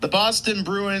The Boston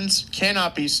Bruins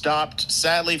cannot be stopped.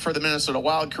 Sadly for the Minnesota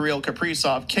Wild, Kirill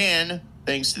Kaprizov can,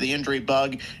 thanks to the injury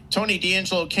bug. Tony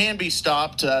DeAngelo can be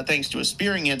stopped thanks to a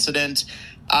spearing incident.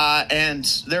 And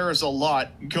there is a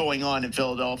lot going on in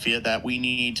Philadelphia that we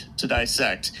need to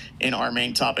dissect in our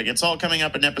main topic. It's all coming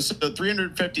up in episode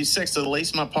 356 of the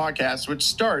Lace 'Em Up podcast, which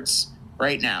starts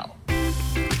right now.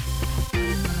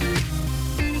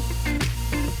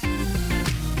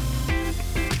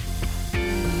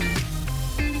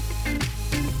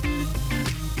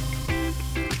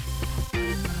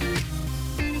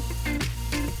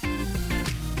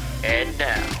 And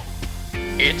now,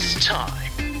 it's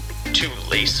time to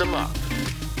lace 'em up.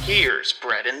 Here's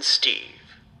Brett and Steve.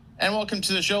 And welcome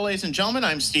to the show, ladies and gentlemen.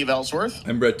 I'm Steve Ellsworth.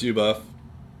 I'm Brett Dubuff.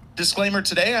 Disclaimer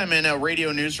today, I'm in a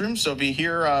radio newsroom, so if you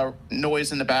hear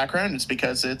noise in the background, it's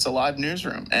because it's a live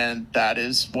newsroom, and that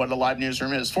is what a live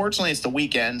newsroom is. Fortunately, it's the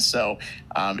weekend, so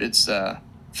it's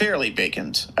fairly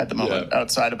vacant at the moment,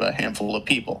 outside of a handful of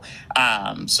people.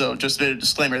 So just a bit of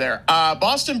disclaimer there.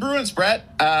 Boston Bruins, Brett,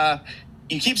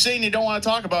 you keep saying you don't want to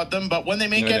talk about them, but when they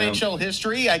make NHL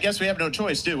history, I guess we have no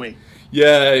choice, do we?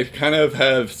 Yeah, I kind of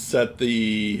have set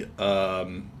it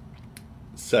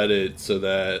so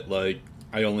that, like,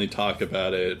 I only talk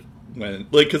about it when,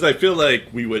 like, because I feel like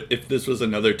we would, if this was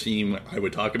another team, I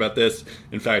would talk about this.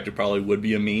 In fact, it probably would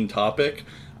be a main topic.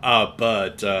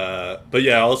 But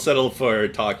yeah, I'll settle for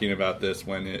talking about this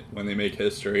when they make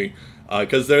history,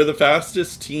 because they're the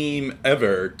fastest team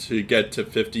ever to get to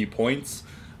 50 points.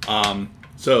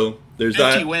 So there's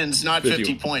 50 wins, not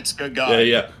 50 points. Good God.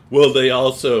 Yeah. Well, they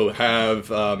also have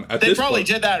they probably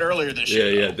did that earlier this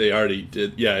year. Yeah, they already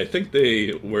did. Yeah, I think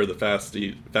they were the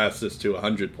fastest to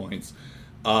 100 points.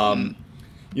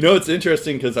 You know, it's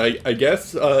interesting because I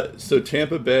guess so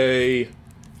Tampa Bay.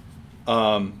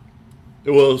 Well,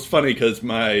 it's funny because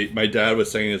my dad was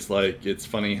saying it's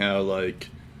funny how, like,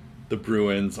 the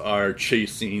Bruins are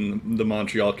chasing the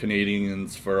Montreal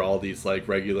Canadiens for all these, like,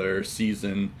 regular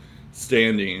season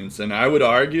standings, and I would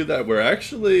argue that we're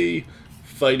actually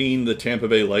fighting the Tampa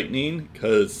Bay Lightning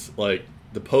because, like,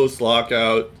 the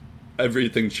post-lockout,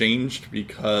 everything changed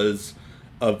because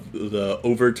of the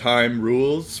overtime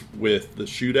rules with the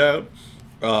shootout,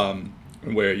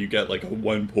 where you get, like, a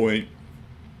 1 point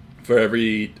for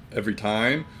every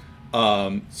time.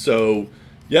 So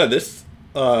yeah, this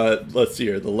let's see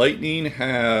here. The Lightning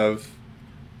have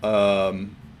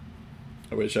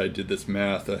I wish I did this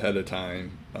math ahead of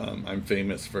time. I'm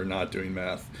famous for not doing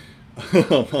math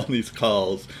on these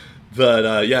calls.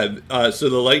 But so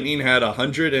the Lightning had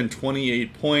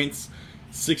 128 points,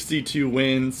 62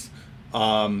 wins,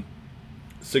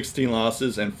 16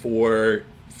 losses, and four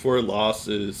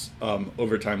losses,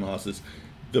 overtime losses.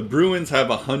 The Bruins have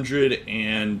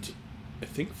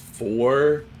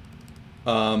 104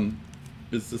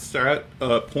 is the stat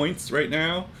points right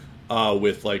now,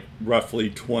 with, like, roughly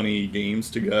 20 games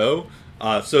to go.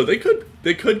 So they could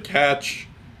catch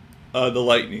the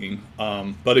Lightning.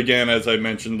 But again, as I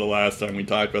mentioned the last time we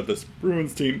talked about this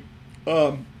Bruins team,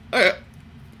 I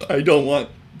don't want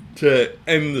to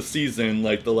end the season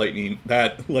like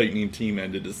that Lightning team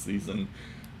ended the season,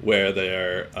 where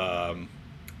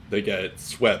they get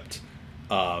swept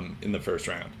in the first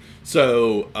round.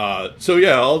 So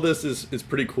yeah, all this is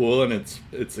pretty cool, and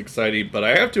it's exciting. But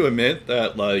I have to admit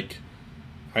that, like,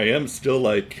 I am still,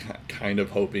 like, kind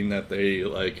of hoping that they,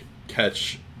 like,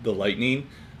 catch the Lightning.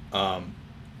 But,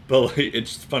 like,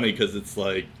 it's funny because it's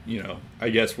like, you know, I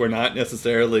guess we're not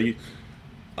necessarily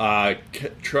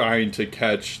trying to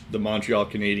catch the Montreal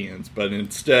Canadiens, but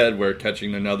instead we're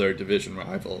catching another division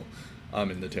rival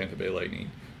in the Tampa Bay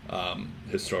Lightning,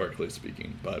 historically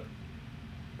speaking. But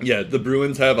yeah, the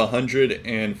Bruins have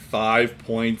 105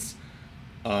 points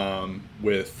in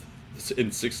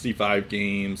 65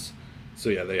 games. So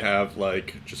yeah, they have,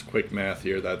 like, just quick math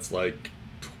here, that's like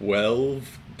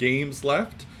 12 games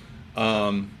left.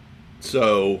 So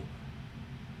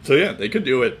yeah, they could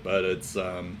do it, but it's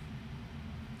 20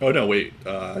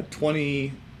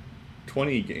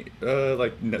 games,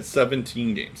 like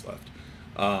 17 games left.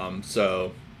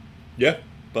 So yeah,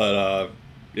 but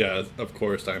yeah, of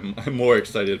course I'm more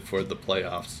excited for the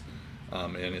playoffs,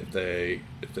 and if they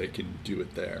can do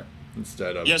it there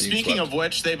instead of speaking of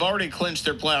which, they've already clinched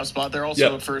their playoff spot. They're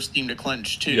also the first team to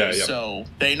clinch too, so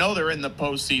they know they're in the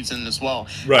postseason as well.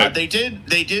 Right. They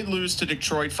did lose to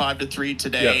Detroit 5-3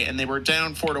 today, and they were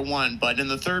down 4-1. But in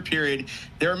the third period,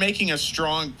 they were making a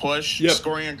strong push,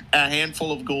 scoring a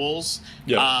handful of goals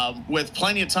with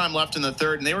plenty of time left in the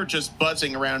third, and they were just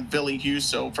buzzing around Ville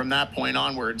Husso from that point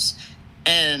onwards.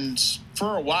 And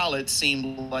for a while, it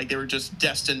seemed like they were just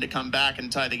destined to come back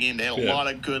and tie the game. They had a lot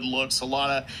of good looks, a lot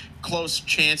of close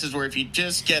chances where if you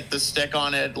just get the stick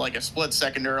on it like a split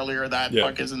second earlier, that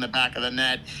puck is in the back of the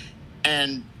net.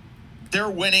 And they're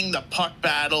winning the puck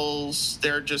battles.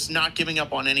 They're just not giving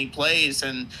up on any plays.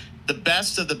 And the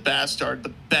best of the best are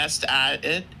the best at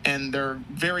it, and they're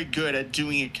very good at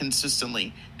doing it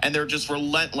consistently. And they're just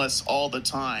relentless all the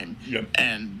time. Yep.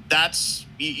 And that's,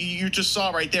 you just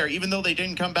saw right there, even though they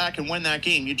didn't come back and win that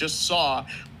game, you just saw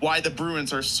why the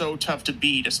Bruins are so tough to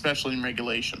beat, especially in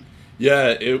regulation.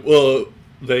 Yeah,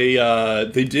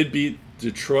 they did beat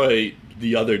Detroit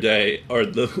the other day, or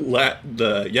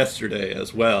the yesterday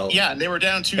as well. Yeah, and they were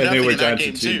down 2-0 and they were in down that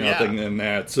game to 2-0 too. in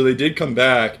that. So they did come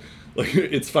back. Like,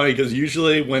 it's funny because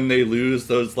usually when they lose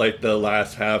those, like the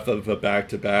last half of a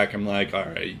back-to-back, I'm like, all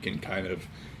right, you can kind of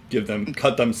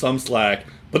cut them some slack.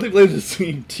 But they play the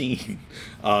same team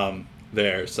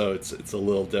there, so it's a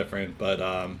little different. But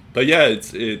yeah,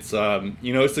 it's it's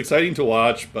exciting to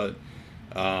watch. But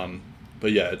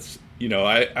yeah, it's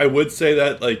I would say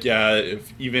that, like, yeah,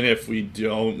 even if we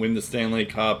don't win the Stanley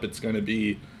Cup, it's going to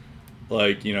be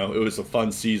like, it was a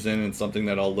fun season and something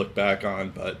that I'll look back on.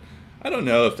 But I don't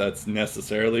know if that's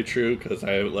necessarily true, because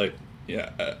I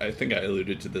think I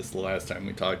alluded to this the last time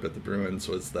we talked about the Bruins,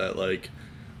 was that, like,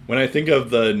 when I think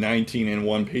of the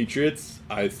 19-1 Patriots,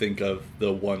 I think of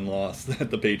the one loss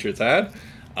that the Patriots had,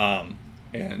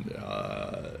 and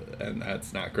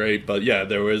that's not great. But yeah,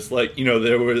 there was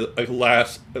there was like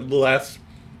last I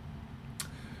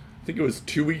think it was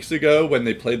 2 weeks ago when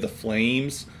they played the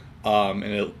Flames, and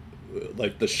it,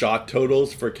 like, the shot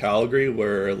totals for Calgary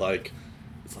were like,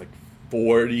 it's like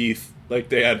 40, like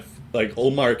they had, like,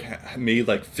 Ullmark made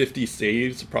like 50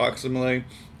 saves approximately.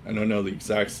 I don't know the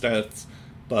exact stats,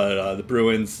 but the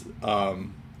Bruins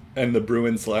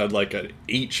allowed like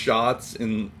 8 shots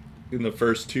in the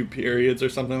first 2 periods or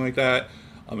something like that.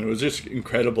 It was just an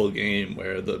incredible game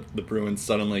where the Bruins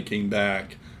suddenly came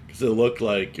back, because it looked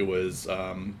like it was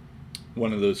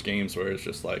one of those games where it's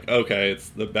just like, okay, it's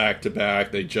the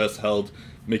back-to-back. They just held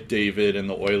McDavid and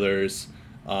the Oilers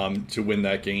to win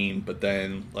that game, but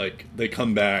then, like, they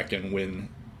come back and win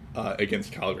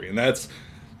against Calgary, and that's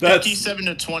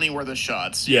 57-20 were the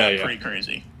shots. Yeah, pretty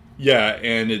crazy. Yeah,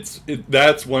 and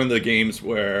that's one of the games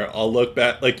where I'll look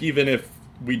back, like, even if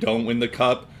we don't win the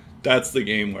cup, that's the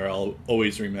game where I'll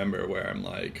always remember, where I'm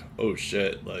like, oh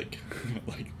shit, like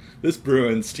like this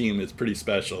Bruins team is pretty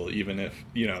special, even if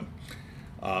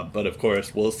but of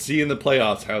course we'll see in the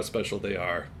playoffs how special they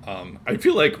are. I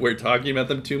feel like we're talking about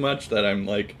them too much, that I'm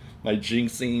like, my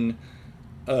jinxing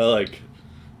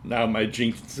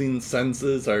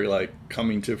senses are like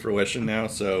coming to fruition now.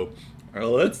 So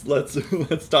let's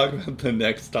talk about the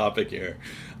next topic here.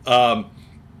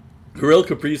 Kirill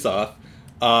Kaprizov,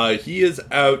 he is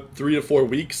out 3 to 4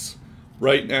 weeks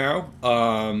right now,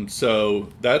 so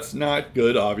that's not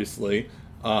good, obviously,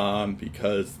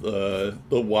 because the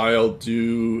Wild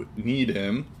do need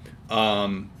him.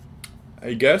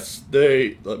 I guess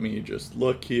let me just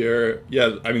look here.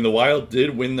 Yeah, I mean, the Wild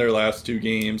did win their last 2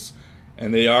 games,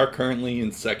 and they are currently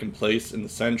in second place in the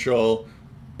Central,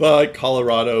 but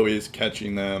Colorado is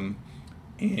catching them,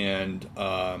 and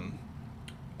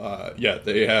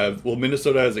they have,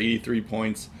 Minnesota has 83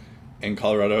 points, and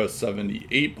Colorado has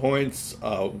 78 points.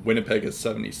 Winnipeg has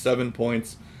 77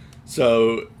 points.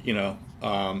 So,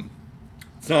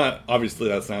 it's not, obviously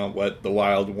that's not what the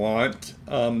Wild want,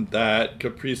 that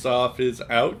Kaprizov is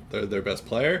out. They're their best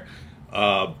player.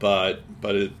 But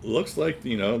it looks like,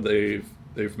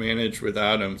 they've managed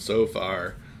without him so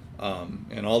far.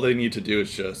 And all they need to do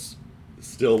is just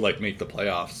still, like, make the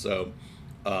playoffs. So,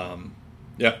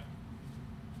 yeah.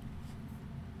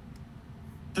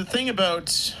 The thing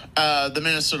about the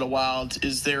Minnesota Wild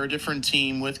is they're a different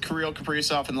team with Kirill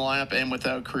Kaprizov in the lineup and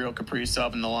without Kirill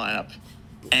Kaprizov in the lineup.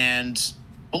 And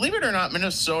believe it or not,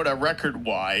 Minnesota,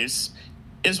 record-wise,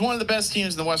 is one of the best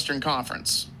teams in the Western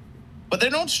Conference. But they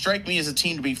don't strike me as a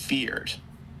team to be feared,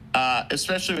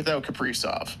 especially without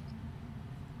Kaprizov.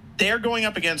 They're going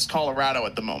up against Colorado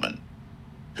at the moment,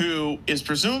 who is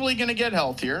presumably going to get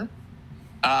healthier.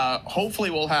 Hopefully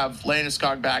we'll have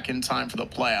Landeskog back in time for the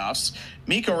playoffs.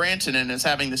 Mikko Rantanen is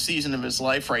having the season of his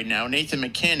life right now. Nathan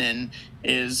McKinnon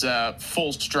is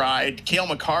full stride. Cale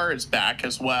Makar is back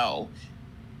as well.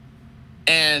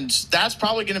 And that's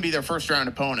probably going to be their first-round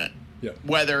opponent. Yeah.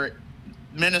 Whether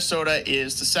Minnesota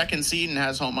is the 2nd seed and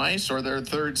has home ice, or their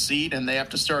 3rd seed and they have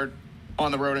to start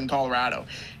on the road in Colorado.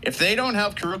 If they don't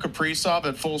have Kirill Kaprizov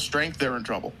at full strength, they're in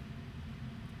trouble.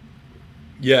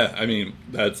 Yeah, I mean,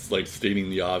 that's like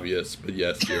stating the obvious, but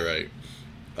yes, you're right.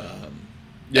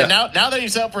 Yeah. And now that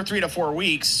he's out for 3 to 4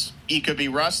 weeks, he could be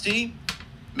rusty.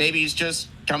 Maybe he's just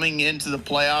coming into the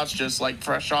playoffs just like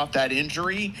fresh off that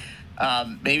injury.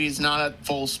 Maybe he's not at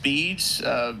full speed.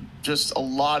 Just a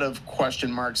lot of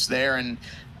question marks there. And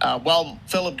while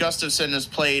Philip Gustafsson has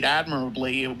played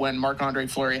admirably when Marc-Andre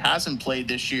Fleury hasn't played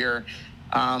this year,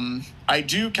 I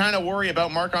do kind of worry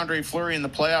about Marc-Andre Fleury in the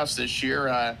playoffs this year.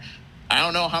 I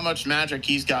don't know how much magic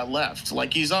he's got left.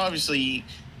 Like, he's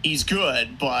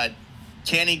good, but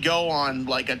can he go on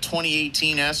like a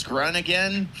 2018-esque run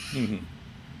again? Mm-hmm.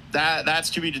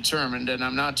 That's to be determined, and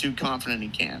I'm not too confident he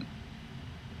can.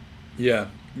 Yeah,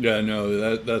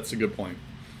 no, that's a good point.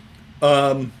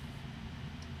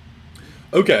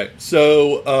 Okay,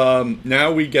 so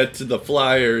now we get to the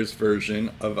Flyers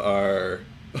version of our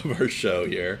show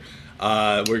here.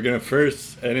 We're gonna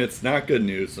first, and it's not good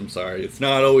news. I'm sorry, it's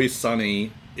not always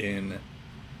sunny in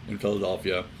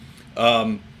Philadelphia.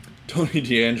 Tony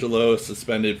DeAngelo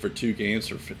suspended for 2 games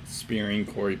for spearing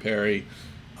Corey Perry.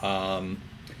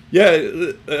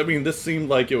 Yeah, I mean, this seemed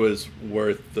like it was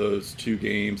worth those 2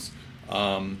 games.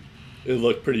 It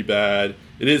looked pretty bad.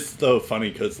 It is, though,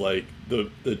 funny because, like,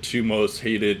 the 2 most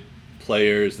hated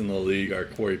players in the league are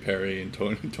Corey Perry and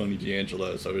Tony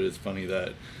DeAngelo, so it is funny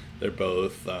that they're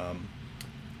both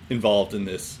involved in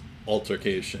this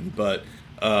altercation. But,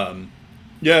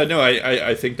 yeah, no,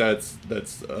 I think that's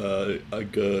a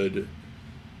good...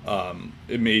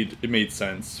 It made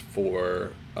sense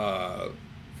for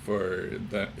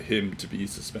him to be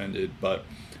suspended, but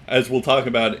as we'll talk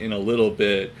about in a little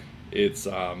bit, it's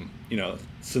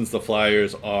since the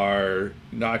Flyers are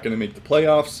not going to make the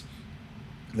playoffs,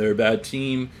 they're a bad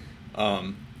team.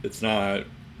 It's not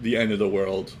the end of the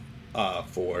world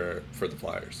for the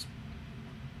Flyers.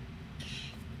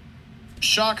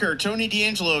 Shocker! Tony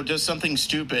DeAngelo does something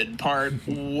stupid.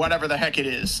 Whatever the heck it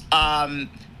is.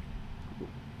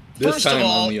 This First time of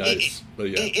all, on the ice, but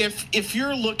yeah. If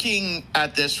you're looking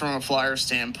at this from a Flyer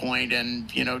standpoint, and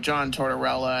John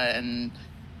Tortorella and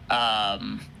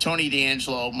Tony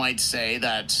DeAngelo might say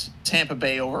that Tampa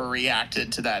Bay overreacted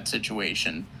to that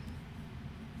situation,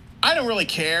 I don't really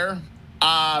care.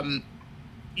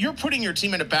 You're putting your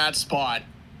team in a bad spot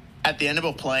at the end of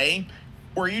a play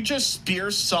where you just spear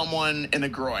someone in the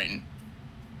groin,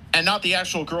 and not the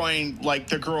actual groin, like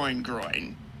the groin.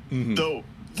 Mm-hmm. Though.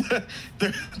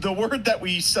 The word that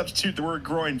we substitute the word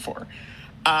groin for.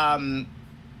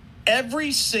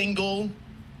 Every single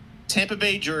Tampa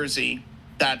Bay jersey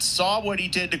that saw what he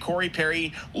did to Corey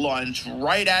Perry lunged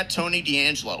right at Tony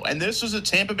DeAngelo. And this was a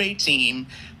Tampa Bay team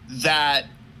that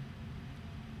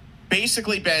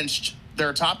basically benched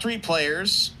their top 3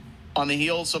 players on the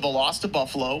heels of a loss to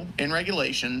Buffalo in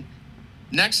regulation.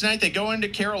 Next night, they go into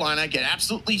Carolina, get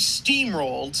absolutely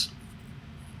steamrolled,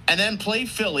 and then play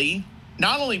Philly.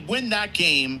 Not only win that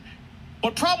game,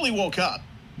 but probably woke up.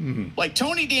 Mm-hmm. Like,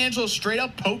 Tony DeAngelo straight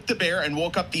up poked the bear and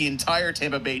woke up the entire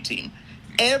Tampa Bay team.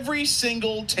 Every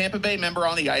single Tampa Bay member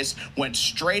on the ice went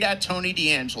straight at Tony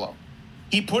DeAngelo.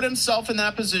 He put himself in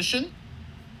that position,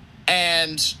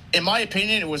 and in my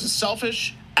opinion, it was a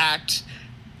selfish act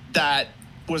that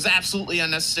was absolutely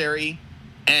unnecessary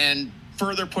and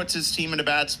further puts his team in a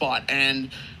bad spot.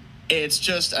 And it's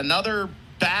just another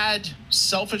bad,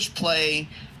 selfish play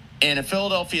in a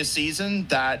Philadelphia season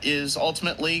that is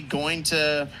ultimately going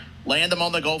to land them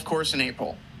on the golf course in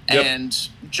April. Yep. And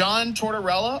John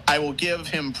Tortorella, I will give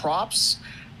him props.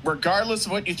 Regardless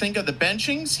of what you think of the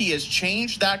benchings, he has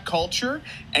changed that culture,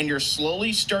 and you're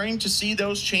slowly starting to see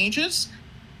those changes.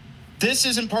 This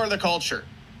isn't part of the culture.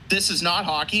 This is not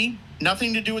hockey.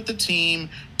 Nothing to do with the team.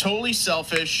 Totally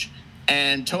selfish.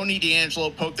 And Tony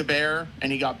DeAngelo poked the bear,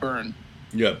 and he got burned.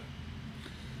 Yep.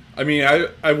 I mean,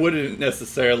 I wouldn't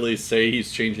necessarily say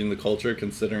he's changing the culture,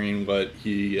 considering what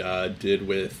he did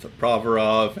with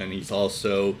Provorov, and he's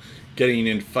also getting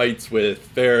in fights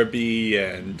with Farabee,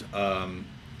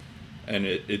 and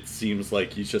it seems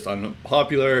like he's just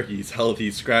unpopular. He's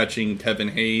scratching Kevin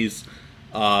Hayes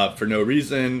for no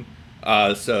reason,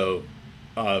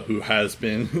 who has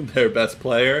been their best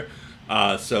player.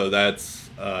 So that's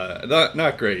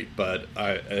not great, but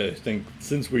I think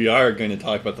since we are going to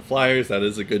talk about the Flyers, that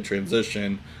is a good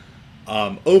transition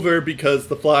over, because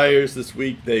the Flyers this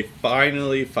week, they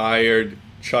finally fired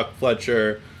Chuck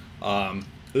Fletcher.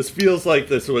 This feels like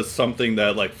this was something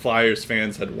that like Flyers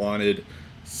fans had wanted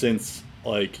since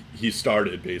like he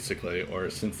started, basically, or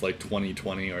since like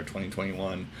 2020 or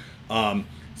 2021.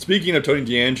 Speaking of Tony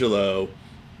DeAngelo,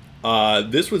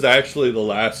 this was actually the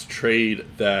last trade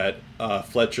that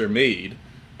Fletcher made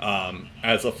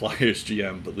as a Flyers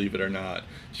GM, believe it or not.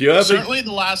 Do you have certainly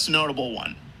the last notable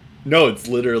one? No, it's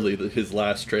literally his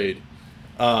last trade.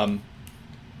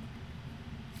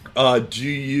 Do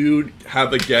you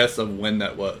have a guess of when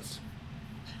that was?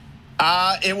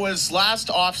 It was last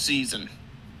offseason.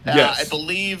 Yes. I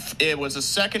believe it was a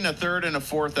second, a third, and a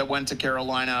fourth that went to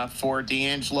Carolina for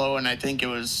D'Angelo, and I think it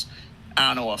was,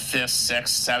 I don't know, a fifth,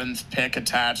 sixth, seventh pick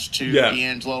attached to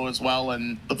D'Angelo as well,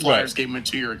 and the Flyers gave him a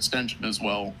 2-year extension as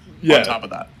well on top of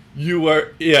that. You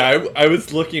were, I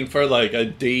was looking for like a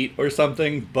date or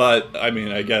something, but I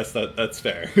mean, I guess that's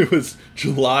fair. It was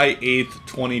July 8th,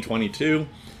 2022.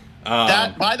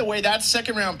 That, by the way, that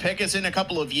second round pick is in a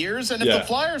couple of years, and if the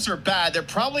Flyers are bad, they're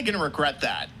probably going to regret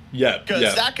that. Yeah,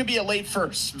 because that could be a late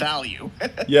first value.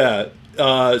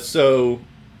 So,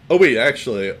 oh wait,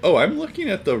 actually, I'm looking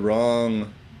at the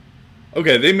wrong.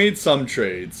 Okay, they made some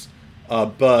trades,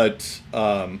 but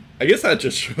I guess that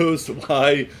just shows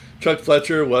why Chuck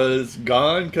Fletcher was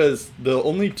gone, because the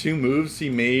only 2 moves he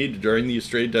made during these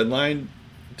trade deadline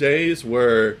days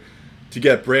were to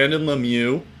get Brandon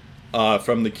Lemieux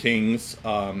from the Kings,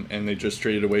 and they just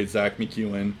traded away Zach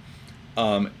McEwen,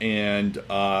 and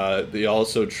they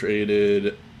also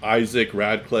traded Isaac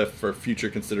Radcliffe for future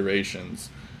considerations.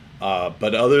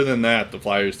 But other than that, the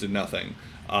Flyers did nothing.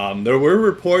 There were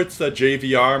reports that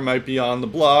JVR might be on the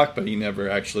block, but he never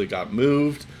actually got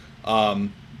moved.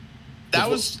 That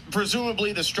was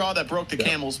presumably the straw that broke the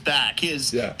camel's back.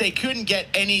 They couldn't get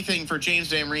anything for James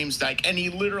Van Riemsdyk, and he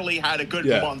literally had a good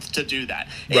month to do that.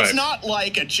 It's not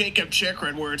like a Jacob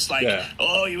Chikrin where it's like,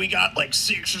 we got like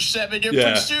 6 or 7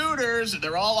 different suitors, and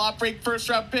they're all offering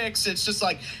first-round picks. It's just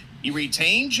like, you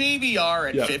retain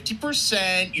JVR at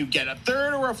 50%, you get a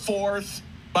third or a fourth,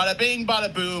 bada bing,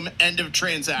 bada boom, end of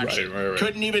transaction. Right.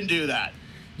 Couldn't even do that.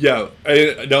 Yeah,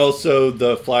 and also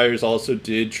the Flyers also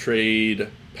did trade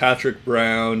Patrick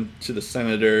Brown to the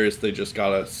Senators. They just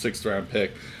got a 6th-round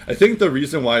pick. I think the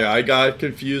reason why I got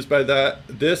confused by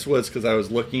this was because I was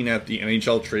looking at the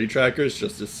NHL trade trackers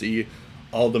just to see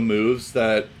all the moves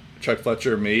that Chuck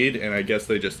Fletcher made, and I guess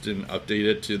they just didn't update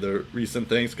it to the recent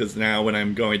things, because now when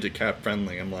I'm going to Cap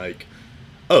Friendly, I'm like,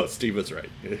 oh, Steve was right.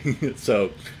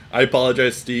 So I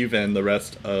apologize, Steve, and the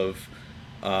rest of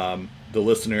the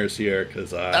listeners here,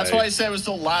 because that's why I said it was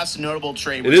the last notable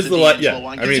trade. It is the last,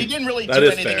 one, because he didn't really do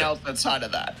anything else outside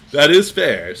of that. That is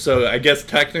fair. So I guess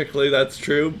technically that's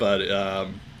true, but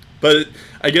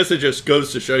I guess it just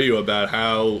goes to show you about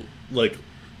how like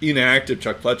inactive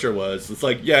Chuck Fletcher was. It's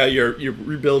like, you're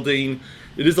rebuilding.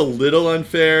 It is a little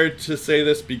unfair to say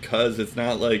this, because it's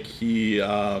not like he,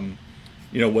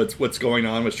 what's going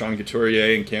on with Sean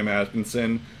Couturier and Cam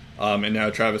Atkinson. And now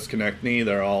Travis Konechny,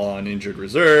 they're all on injured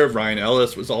reserve. Ryan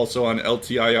Ellis was also on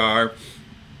LTIR.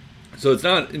 So it's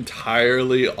not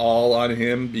entirely all on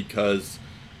him, because,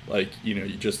 you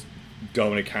just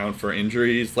don't account for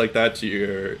injuries like that to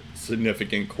your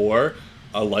significant core,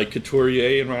 like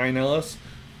Couturier and Ryan Ellis.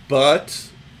 But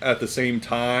at the same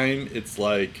time, it's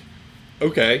like,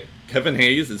 okay, Kevin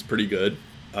Hayes is pretty good.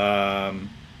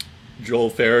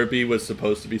 Joel Farabee was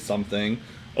supposed to be something.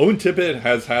 Owen Tippett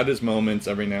has had his moments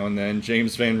every now and then.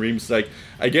 James Van Riemsdyk,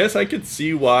 I guess I could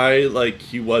see why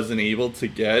he wasn't able to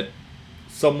get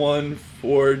someone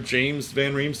for James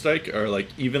Van Riemsdyk, or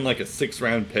even a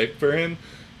 6th-round pick for him,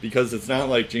 because it's not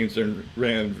like James Van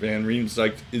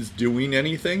Riemsdyk is doing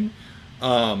anything.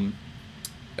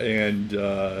 And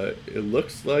it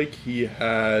looks like he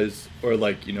has, or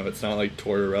it's not like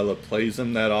Tortorella plays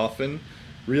him that often.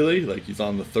 Really, he's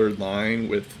on the 3rd line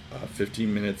with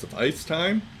 15 minutes of ice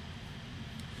time.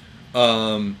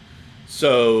 And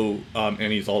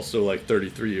he's also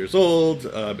 33 years old.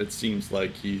 It seems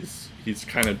like he's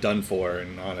kind of done for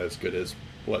and not as good as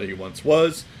what he once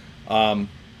was,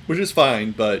 which is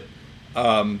fine. But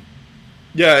I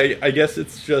guess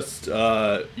it's just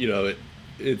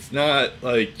it's not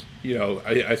I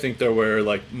think there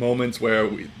were moments where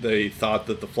they thought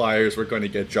that the Flyers were going to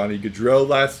get Johnny Gaudreau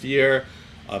last year.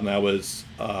 That was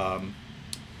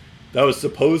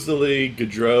supposedly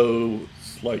Gaudreau's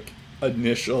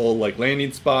initial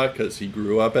landing spot, because he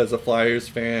grew up as a Flyers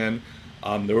fan.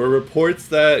 There were reports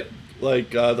that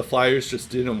the Flyers just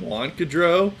didn't want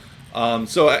Gaudreau.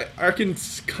 So I can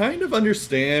kind of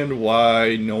understand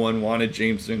why no one wanted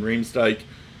James Van Riemsdyk,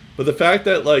 but the fact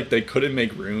that they couldn't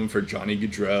make room for Johnny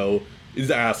Gaudreau is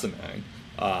asinine.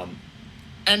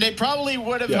 And they probably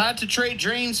would have had to trade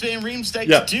James Van Riemsdyk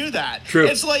to do that. True.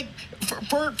 It's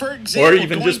for example, or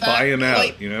even just buy him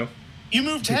out. You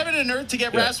moved heaven and earth to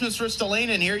get Rasmus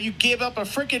Ristolainen here. You gave up a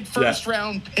freaking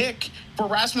first-round pick for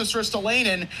Rasmus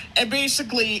Ristolainen, and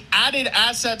basically added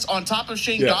assets on top of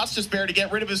Shane Gostisbehere to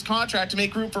get rid of his contract to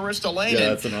make room for Ristolainen. Yeah,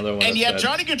 that's another one. And yet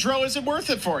Johnny Gaudreau isn't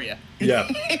worth it for you. Yeah.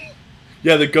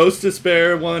 Yeah, the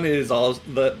Gostisbehere one is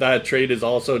that trade is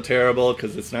also terrible,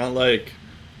 because it's not like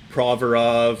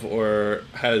Provorov or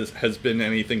has been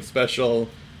anything special.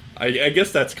 I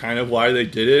guess that's kind of why they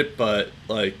did it, but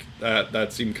like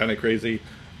that seemed kind of crazy.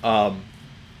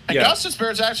 Augustus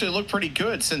Bears actually looked pretty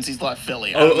good since he's left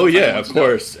Philly. Oh yeah, of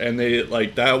course. And they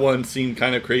like that one seemed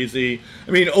kind of crazy.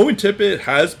 I mean, Owen Tippett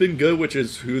has been good, which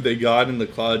is who they got in the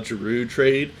Claude Giroux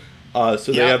trade. So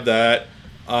they have that.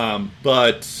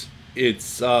 But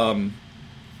it's I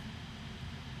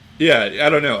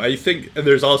don't know. I think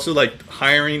there's also like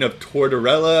hiring of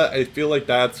Tortorella. I feel like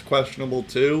that's questionable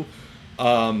too.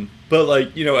 But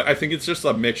like, I think it's just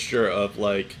a mixture of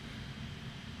like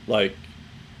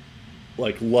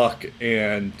luck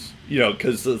and,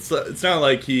 because it's not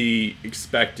like he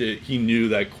knew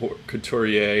that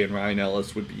Couturier and Ryan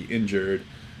Ellis would be injured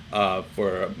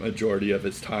for a majority of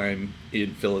his time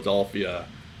in Philadelphia.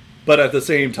 But at the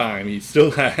same time, he still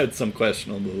had some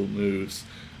questionable moves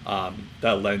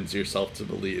that lends yourself to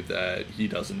believe that he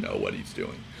doesn't know what he's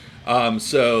doing. And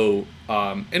it's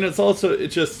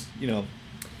just,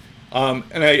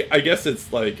 and I guess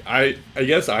it's like, I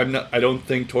don't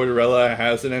think Tortorella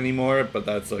has it anymore, but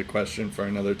that's a question for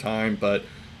another time. But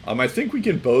I think we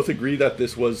can both agree that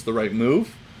this was the right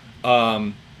move.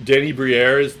 Danny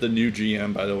Briere is the new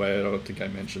GM, by the way. I don't think I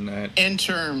mentioned that.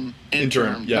 Interim.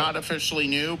 Yeah. Not officially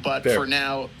new, but Fair. For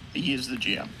now, he is the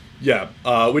GM. Yeah,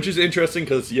 which is interesting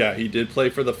because, he did play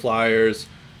for the Flyers.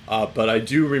 But I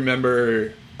do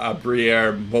remember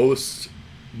Briere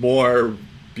more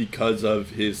because of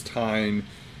his time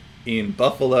in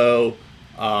Buffalo,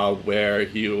 where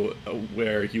he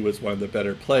was one of the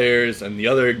better players, and the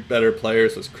other better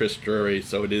players was Chris Drury.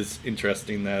 So it is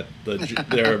interesting that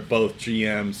they're both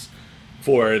GMs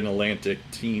for an Atlantic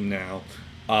team now,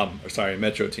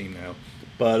 Metro team now.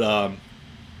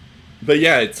 But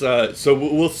yeah, it's so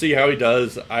we'll see how he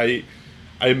does. I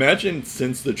imagine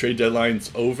since the trade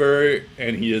deadline's over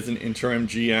and he is an interim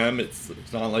GM, it's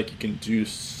not like he can do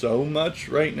so much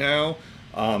right now.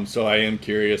 So I am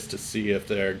curious to see if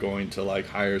they're going to like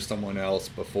hire someone else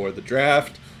before the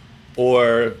draft,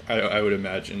 or I would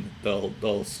imagine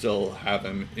they'll still have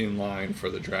him in line for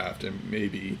the draft and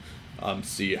maybe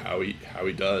see how he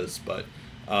does. But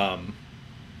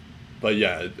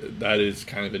yeah, that is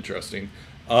kind of interesting.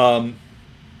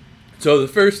 So the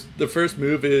first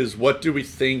move is, what do we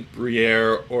think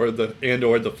Briere or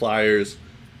the Flyers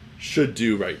should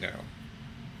do right now?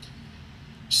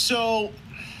 So,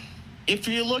 if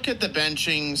you look at the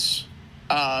benchings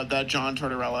that John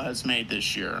Tortorella has made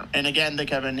this year, and again, the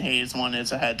Kevin Hayes one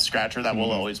is a head scratcher. That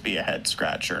will always be a head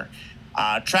scratcher.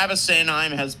 Travis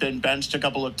Sanheim has been benched a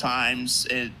couple of times.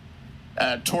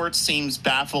 Tort seems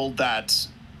baffled that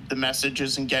the message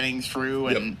isn't getting through,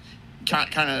 and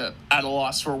kind of at a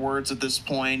loss for words at this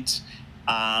point.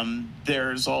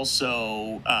 There's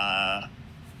also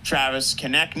Travis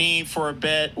Konechny for a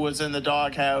bit was in the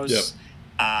doghouse.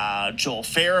 Joel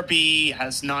Farabee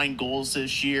has 9 goals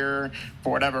this year.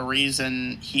 For whatever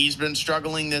reason, he's been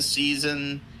struggling this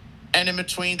season. And in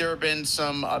between, there have been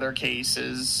some other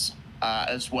cases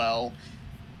as well.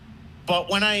 But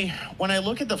when I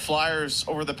look at the Flyers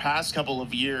over the past couple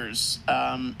of years,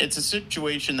 it's a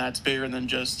situation that's bigger than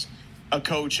just a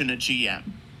coach and a GM.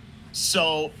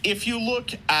 So if you look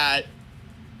at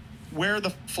where the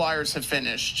Flyers have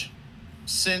finished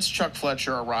since Chuck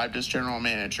Fletcher arrived as general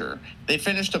manager, they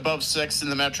finished above 6th in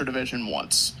the Metro Division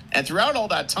once. And throughout all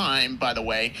that time, by the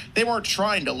way, they weren't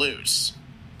trying to lose.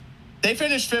 They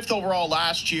finished 5th overall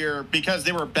last year because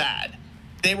they were bad.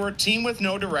 They were a team with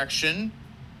no direction.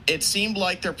 It seemed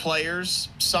like their players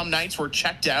some nights were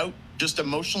checked out, just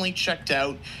emotionally checked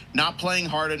out, not playing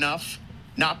hard enough,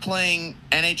 not playing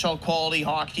NHL quality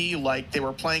hockey like they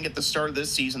were playing at the start of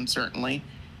this season, certainly.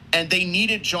 And they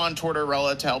needed John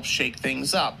Tortorella to help shake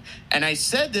things up. And I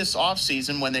said this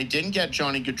offseason when they didn't get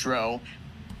Johnny Gaudreau,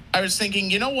 I was thinking,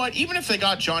 you know what? Even if they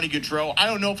got Johnny Gaudreau, I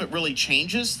don't know if it really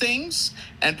changes things.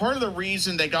 And part of the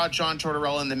reason they got John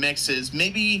Tortorella in the mix is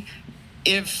maybe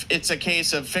if it's a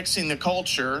case of fixing the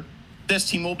culture, this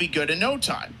team will be good in no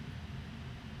time.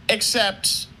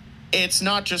 Except it's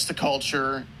not just the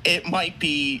culture. It might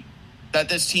be that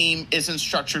this team isn't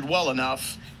structured well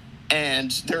enough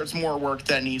and there's more work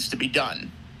that needs to be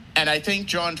done. And I think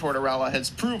John Tortorella has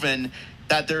proven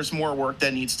that there's more work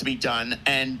that needs to be done,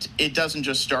 and it doesn't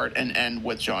just start and end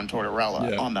with John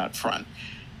Tortorella on that front.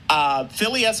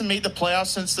 Philly hasn't made the playoffs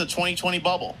since the 2020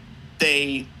 bubble.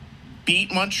 They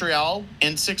beat Montreal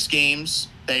in 6 games.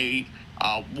 They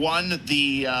won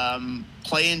the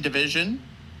play-in division,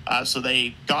 so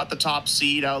they got the top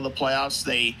seed out of the playoffs.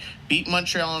 They beat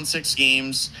Montreal in 6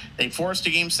 games. They forced a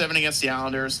Game 7 against the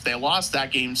Islanders. They lost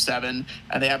that Game 7,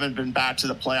 and they haven't been back to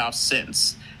the playoffs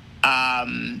since.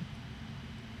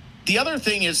 The other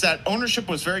thing is that ownership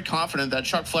was very confident that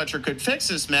Chuck Fletcher could fix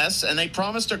this mess, and they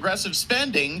promised aggressive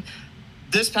spending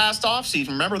this past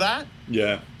offseason. Remember that?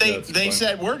 Yeah. They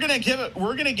said we're gonna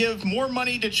give more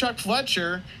money to Chuck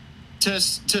Fletcher to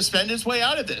spend his way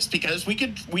out of this because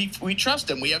we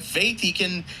trust him. We have faith he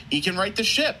can right the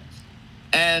ship.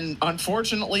 And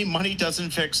unfortunately, money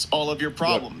doesn't fix all of your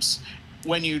problems. Yep.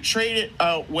 When you trade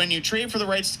for the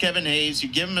rights to Kevin Hayes, you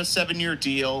give him a 7-year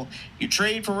deal. You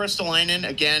trade for Ristolainen,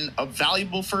 again, a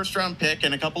valuable first-round pick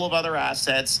and a couple of other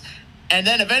assets, and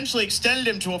then eventually extended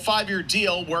him to a 5-year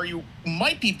deal where you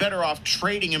might be better off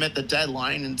trading him at the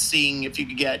deadline and seeing if you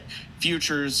could get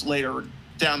futures later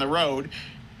down the road.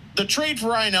 The trade for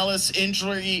Ryan Ellis,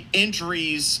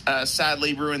 injuries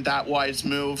sadly ruined that wise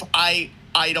move.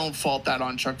 I don't fault that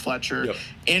on Chuck Fletcher. Yep.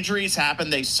 Injuries happen.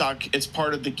 They suck. It's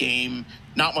part of the game.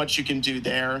 Not much you can do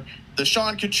there. The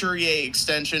Sean Couturier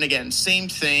extension, again, same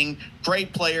thing.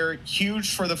 Great player.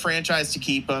 Huge for the franchise to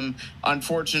keep him.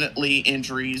 Unfortunately,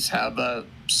 injuries have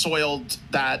soiled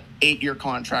that 8-year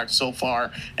contract so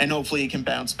far, and hopefully he can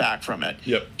bounce back from it.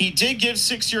 Yep. He did give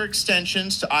 6-year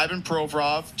extensions to Ivan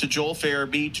Provorov, to Joel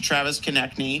Farabee, to Travis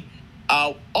Konechny,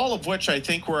 all of which I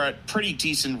think were at pretty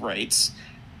decent rates.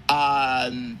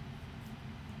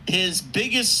 His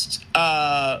biggest,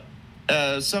 some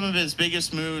of his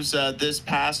biggest moves this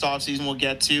past offseason we'll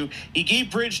get to. He gave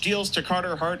bridge deals to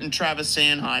Carter Hart and Travis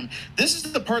Sanheim. This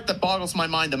is the part that boggles my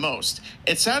mind the most.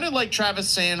 It sounded like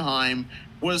Travis Sanheim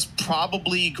was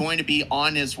probably going to be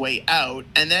on his way out,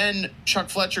 and then Chuck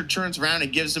Fletcher turns around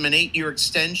and gives him an 8-year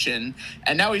extension,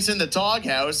 and now he's in the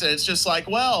doghouse, and it's just like,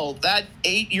 well, that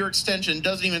 8-year extension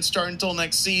doesn't even start until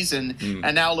next season,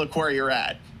 and now look where you're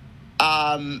at.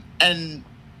 And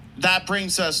that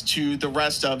brings us to the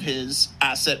rest of his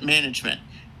asset management.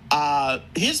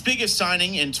 His biggest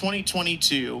signing in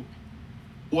 2022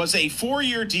 was a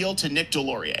 4-year deal to Nick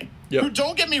Delorier, who,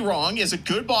 don't get me wrong, is a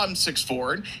good bottom six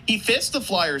forward. He fits the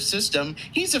Flyers system.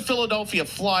 He's a Philadelphia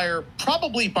Flyer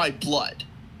probably by blood.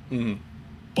 Mm-hmm.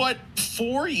 But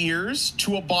 4 years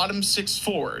to a bottom six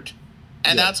forward,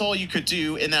 and that's all you could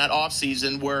do in that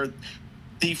offseason where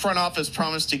the front office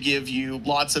promised to give you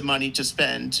lots of money to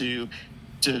spend to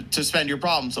spend your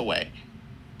problems away.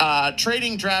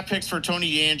 Trading draft picks for Tony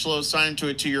DeAngelo, signed to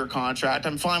a 2-year contract.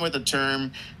 I'm fine with the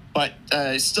term, but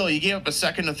still, you gave up a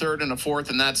second, a third, and a fourth,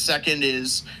 and that second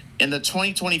is in the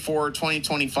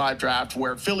 2024-2025 draft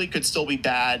where Philly could still be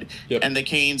bad, and the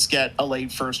Canes get a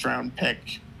late first-round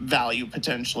pick value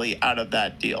potentially out of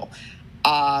that deal.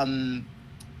 I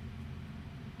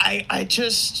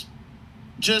just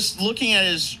looking at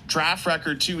his draft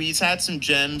record, too, he's had some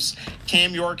gems.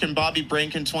 Cam York and Bobby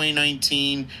Brink in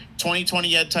 2019. 2020,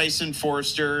 he had Tyson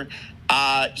Forster.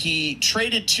 He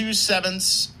traded 2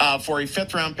 7ths for a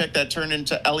 5th-round pick that turned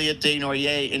into Elliot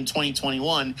Desnoyers in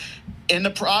 2021. In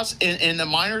the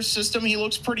minor system, he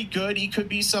looks pretty good. He could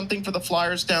be something for the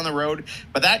Flyers down the road.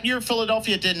 But that year,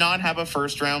 Philadelphia did not have a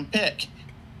first-round pick.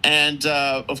 And,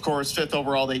 of course, 5th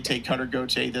overall, they take Cutter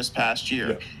Gauthier this past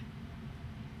year. Yeah.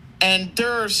 And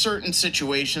there are certain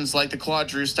situations like the Claude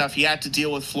Giroux stuff. He had to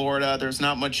deal with Florida. There's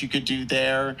not much you could do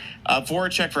there.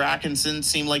 Voracek for Atkinson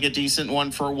seemed like a decent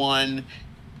 1-for-1.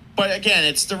 But again,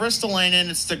 it's the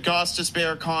Ristolainen, it's the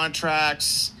Gostisbehere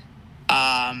contracts.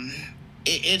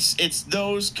 It's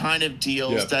those kind of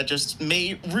deals that just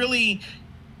may really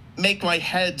make my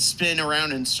head spin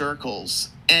around in circles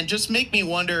and just make me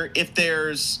wonder if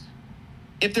there's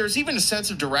even a sense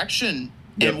of direction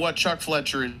in what Chuck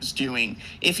Fletcher is doing,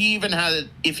 if he even had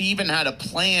a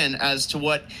plan as to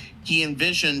what he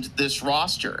envisioned this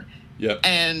roster.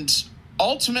 And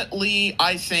ultimately,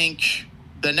 I think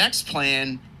the next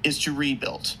plan is to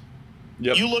rebuild.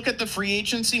 You look at the free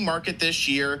agency market this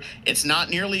year, it's not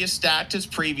nearly as stacked as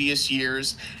previous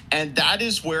years, and that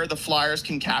is where the Flyers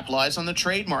can capitalize on the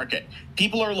trade market.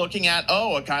 People are looking at,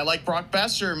 a guy like Brock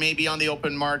Besser may be on the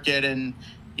open market, and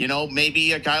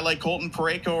maybe a guy like Colton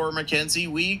Parayko or Mackenzie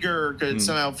Weegar could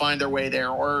somehow find their way there.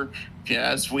 Or,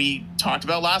 as we talked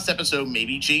about last episode,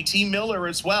 maybe JT Miller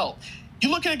as well. You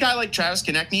look at a guy like Travis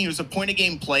Konechny, who's a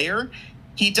point-a-game player.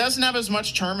 He doesn't have as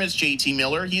much term as JT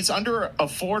Miller. He's under a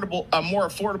more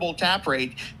affordable cap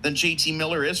rate than JT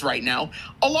Miller is right now.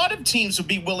 A lot of teams would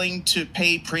be willing to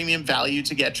pay premium value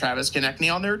to get Travis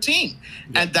Konechny on their team.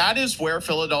 And that is where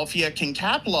Philadelphia can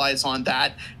capitalize on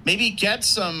that. Maybe get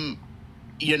some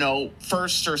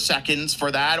firsts or seconds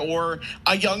for that, or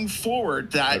a young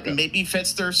forward that maybe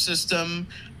fits their system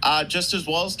just as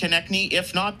well as Konechny,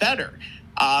 if not better.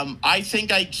 I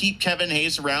think I keep Kevin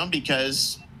Hayes around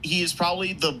because he is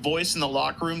probably the voice in the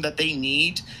locker room that they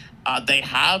need. They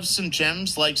have some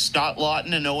gems like Scott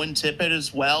Laughton and Owen Tippett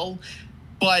as well,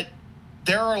 but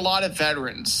there are a lot of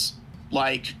veterans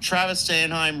like Travis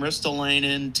Sanheim,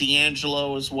 Ristolainen,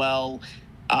 D'Angelo as well,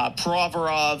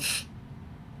 Provorov,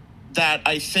 that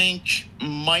I think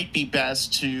might be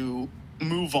best to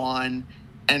move on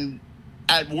and,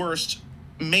 at worst,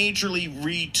 majorly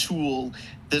retool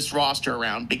this roster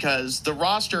around, because the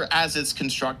roster as it's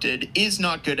constructed is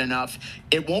not good enough.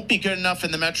 It won't be good enough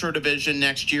in the Metro Division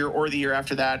next year or the year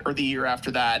after that or the year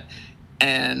after that.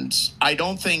 And I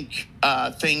don't think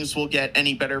things will get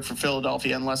any better for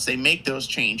Philadelphia unless they make those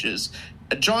changes.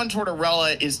 John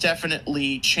Tortorella is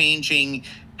definitely changing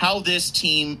how this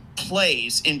team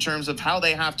plays in terms of how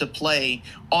they have to play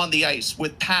on the ice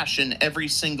with passion every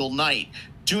single night,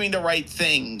 doing the right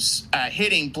things,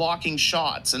 hitting, blocking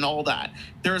shots, and all that.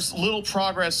 There's little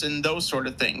progress in those sort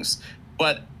of things.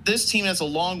 But this team has a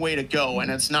long way to go,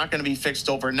 and it's not going to be fixed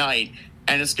overnight.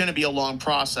 And it's going to be a long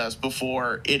process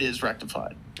before it is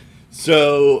rectified.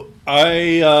 So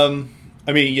I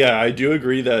mean, yeah, I do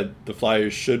agree that the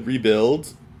Flyers should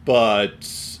rebuild,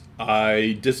 but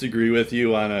I disagree with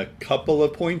you on a couple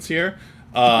of points here.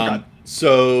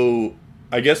 So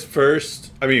I guess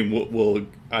first, I mean,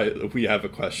 we have a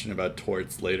question about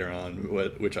Torts later on,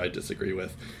 which I disagree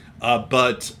with. Yeah,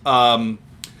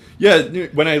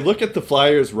 when I look at the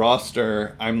Flyers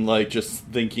roster, I'm like just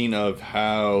thinking of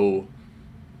how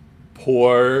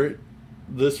poor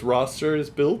this roster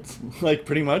is built. Like,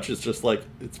 pretty much it's just like,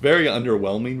 it's very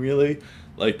underwhelming, really.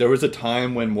 Like, there was a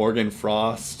time when Morgan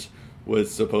Frost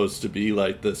was supposed to be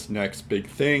like this next big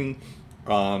thing.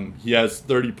 He has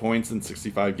 30 points in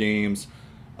 65 games,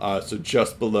 so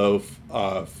just below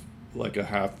like a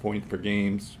half point per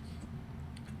games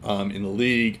in the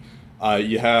league.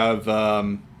 You have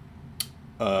Joel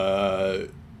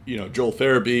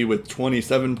Farabee with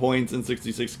 27 points in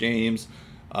 66 games.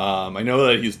 I know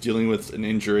that he's dealing with an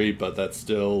injury, but that's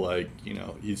still like,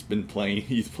 he's been playing.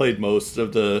 He's played most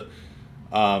of the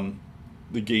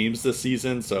games this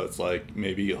season, so it's like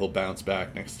maybe he'll bounce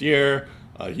back next year.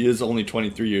 He is only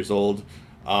 23 years old.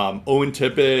 Owen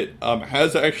Tippett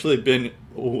has actually been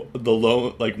one of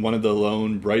the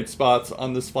lone bright spots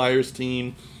on this Flyers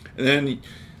team. And then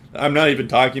I'm not even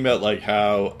talking about like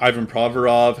how Ivan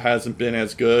Provorov hasn't been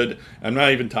as good. I'm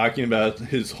not even talking about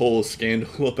his whole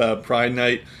scandal about Pride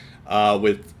Night.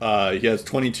 He has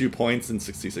 22 points in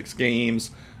 66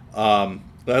 games.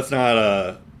 That's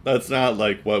not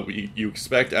like what you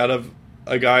expect out of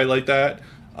a guy like that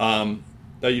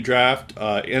that you draft.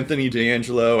 Anthony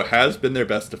D'Angelo has been their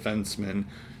best defenseman,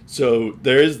 so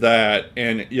there is that.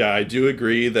 And yeah, I do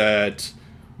agree that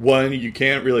one, you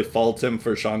can't really fault him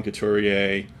for Sean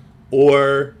Couturier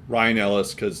or Ryan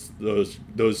Ellis, because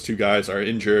those two guys are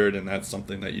injured, and that's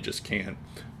something that you just can't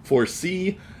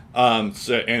foresee.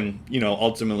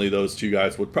 Ultimately those two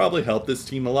guys would probably help this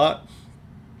team a lot.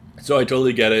 So I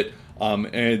totally get it. And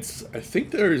I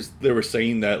think they were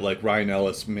saying that like Ryan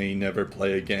Ellis may never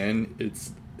play again.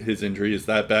 His injury is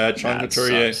that bad. Sean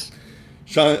Couturier,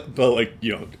 but like,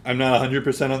 I'm not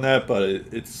 100% on that, but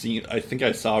it seemed, I think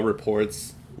I saw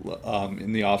reports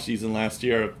in the offseason last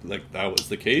year like that was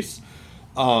the case.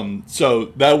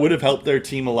 So that would have helped their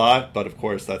team a lot, but of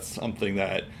course that's something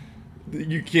that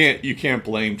you can't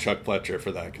blame Chuck Fletcher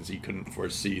for that, because he couldn't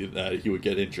foresee that he would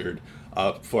get injured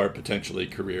for a potentially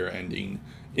career-ending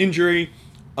injury.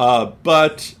 Sean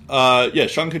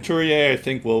Couturier I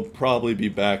think will probably be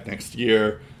back next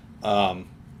year, but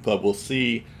we'll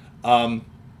see.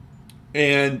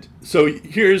 And so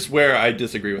here's where I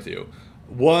disagree with you.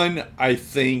 One, I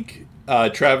think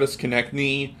Travis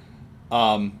Konechny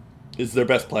is their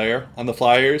best player on the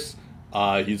Flyers.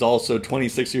 He's also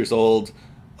 26 years old.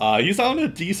 He's on a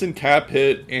decent cap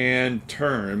hit and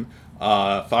term,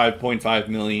 $5.5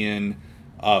 million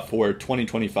for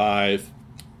 2025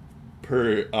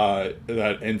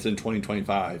 that ends in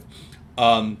 2025.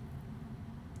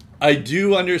 I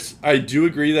do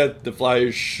agree that the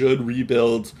Flyers should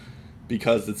rebuild,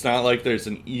 because it's not like there's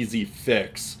an easy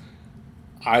fix.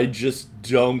 I just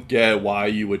don't get why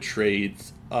you would trade.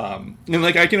 And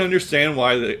like, I can understand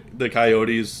why the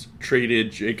Coyotes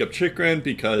traded Jacob Chikrin,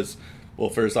 because, well,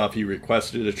 first off, he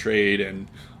requested a trade, and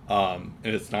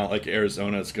it's not like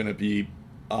Arizona is going to be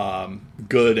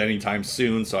good anytime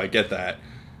soon, so I get that.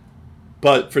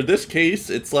 But for this case,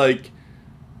 it's like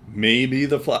maybe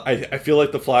I feel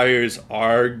like the Flyers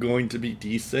are going to be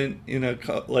decent in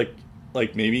like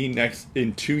maybe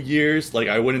in 2 years. Like,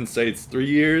 I wouldn't say it's 3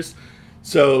 years.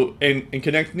 So, and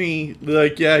Konechny,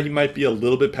 like, yeah, he might be a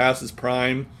little bit past his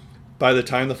prime by the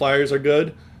time the Flyers are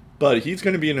good, but he's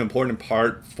going to be an important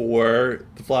part for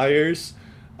the Flyers.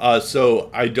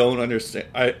 So I don't understand.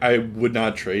 I would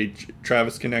not trade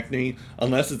Travis Konechny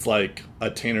unless it's like a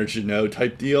Tanner Jeannot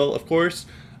type deal, of course.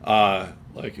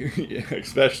 Like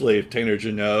especially if Tanner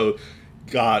Jeannot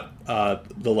got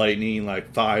the Lightning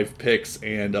like 5 picks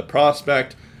and a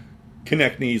prospect.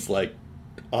 Konechny's like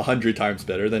 100 times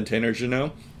better than Tanner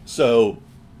Jeannot. So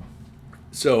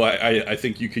I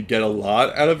think you could get a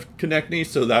lot out of Konechny.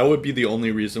 So that would be the only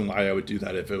reason why I would do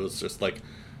that if it was just like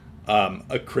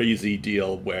a crazy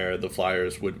deal where the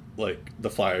Flyers would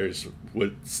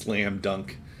slam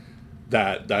dunk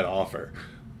that offer.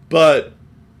 But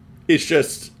it's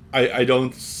just I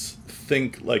don't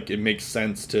think like it makes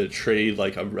sense to trade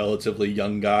like a relatively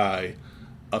young guy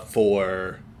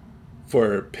for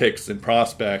picks and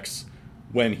prospects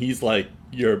when he's like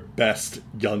your best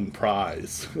young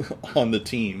prize on the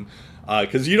team,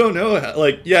 because you don't know,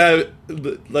 like Joel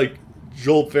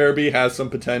Farabee has some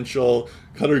potential,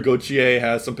 Cutter Gauthier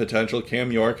has some potential,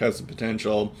 Cam York has some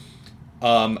potential.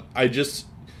 I just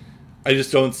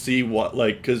don't see what,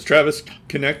 like, because Travis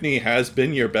Konechny has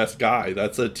been your best guy.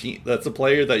 That's a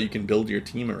player that you can build your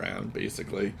team around,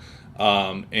 basically.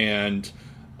 So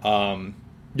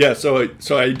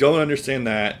I don't understand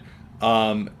that.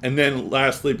 And then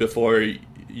lastly, before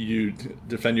you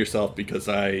defend yourself, because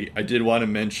I did want to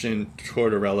mention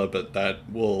Tortorella, but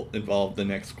that will involve the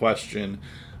next question.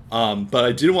 But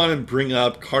I did want to bring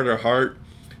up Carter Hart,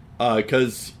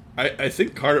 because I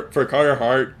think Carter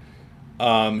Hart,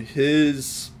 I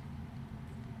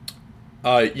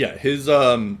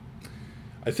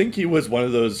think he was one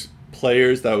of those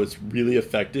players that was really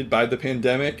affected by the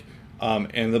pandemic,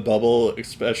 and the bubble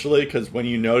especially, because when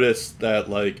you notice that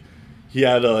like he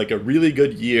had a really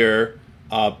good year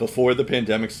before the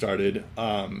pandemic started,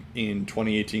 in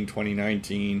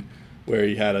 2018-2019, where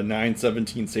he had a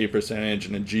 .917 save percentage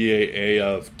and a GAA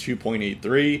of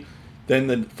 2.83. Then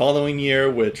the following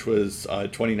year, which was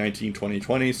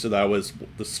 2019-2020, so that was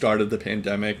the start of the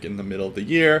pandemic in the middle of the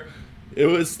year, it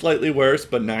was slightly worse,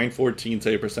 but .914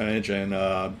 save percentage and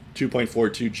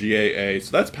 2.42 GAA,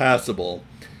 so that's passable.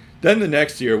 Then the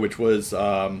next year, which was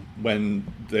when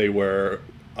they were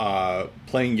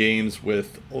playing games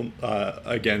with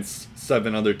against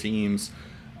 7 other teams,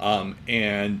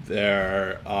 and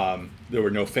there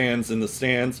were no fans in the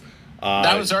stands.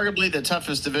 That was arguably the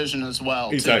toughest division as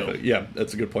well. Exactly. Too. Yeah,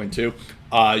 that's a good point too.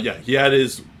 He had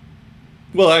his.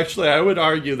 Well, actually, I would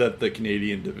argue that the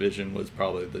Canadian division was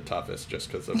probably the toughest,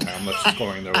 just because of how much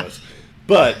scoring there was.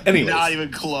 But anyways, not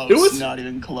even close. Not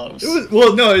even close.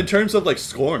 No, in terms of like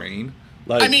scoring.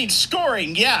 Like, I mean,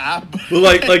 scoring, yeah. But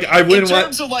like I wouldn't. In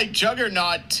terms of like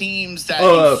juggernaut teams that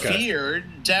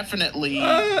feared, definitely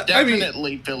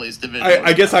Philly's division.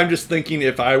 I guess I'm just thinking,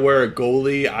 if I were a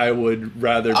goalie, I would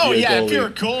rather be a goalie. If you're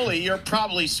a goalie, you're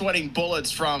probably sweating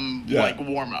bullets from like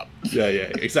warm up. Yeah,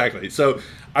 exactly. So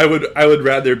I would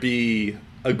rather be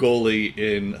a goalie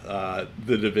in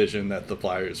the division that the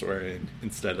Flyers were in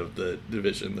instead of the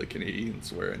division the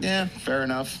Canadians were in. Yeah, fair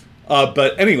enough.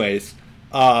 But anyways.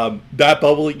 That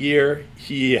bubble year,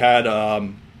 he had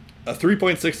a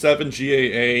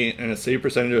 3.67 GAA and a save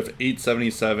percentage of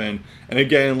 .877. And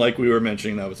again, like we were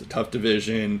mentioning, that was a tough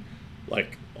division.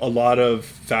 Like, a lot of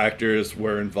factors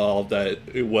were involved that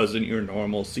it wasn't your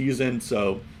normal season.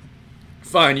 So,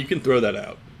 fine, you can throw that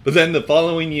out. But then the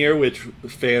following year, which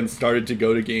fans started to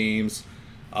go to games,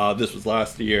 this was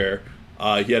last year,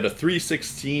 he had a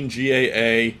 316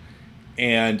 GAA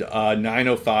and a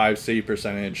 .905 save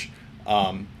percentage.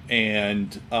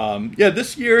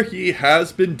 This year he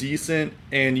has been decent,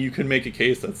 and you can make a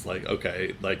case that's like,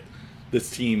 okay, like this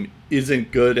team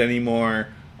isn't good anymore.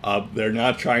 They're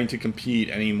not trying to compete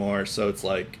anymore, so it's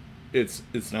like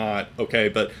it's not okay.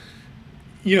 But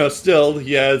still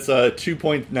he has a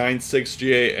 2.96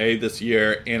 GAA this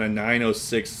year and a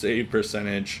 .906 save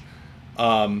percentage.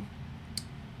 In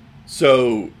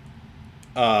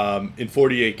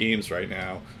 48 games right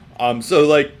now. So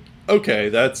like, okay,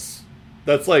 that's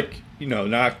like,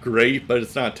 not great, but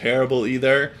it's not terrible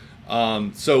either.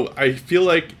 So I feel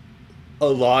like a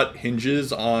lot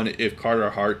hinges on if Carter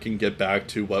Hart can get back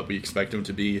to what we expect him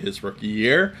to be his rookie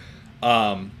year.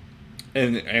 And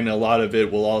a lot of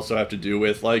it will also have to do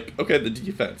with, like, okay, the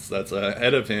defense that's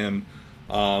ahead of him.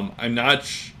 I'm not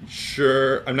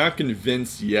sure. I'm not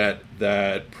convinced yet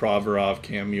that Provorov,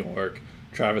 Cam York,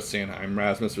 Travis Sanheim,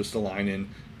 Rasmus Ristolainen,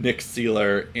 Nick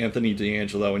Seeler, Anthony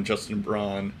DeAngelo, and Justin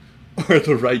Braun are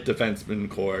the right defenseman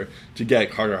core to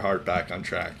get Carter Hart back on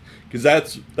track. Because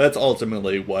that's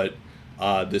ultimately what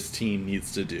this team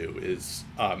needs to do. Is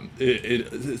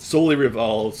it solely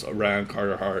revolves around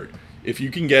Carter Hart. If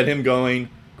you can get him going,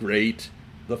 great.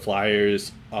 The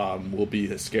Flyers will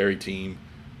be a scary team.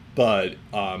 But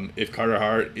if Carter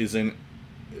Hart is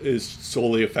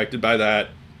solely affected by that,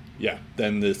 yeah,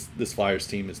 then this Flyers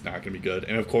team is not going to be good.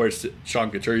 And of course,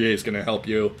 Sean Couturier is going to help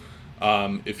you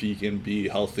if he can be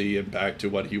healthy and back to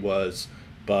what he was.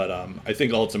 But I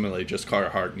think ultimately, just Carter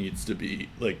Hart needs to be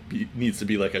like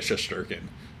a Shesterkin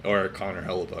or a Connor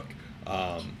Hellebuyck.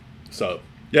 So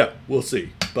yeah, we'll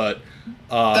see. But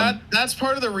that's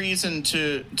part of the reason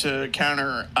to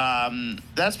counter.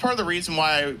 That's part of the reason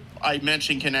why I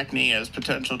mentioned Konechny as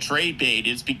potential trade bait,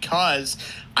 is because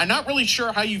I'm not really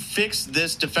sure how you fix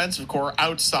this defensive core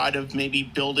outside of maybe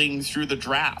building through the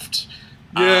draft.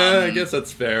 Yeah, I guess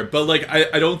that's fair. But, like,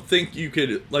 I don't think you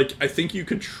could, like, I think you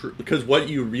could, because what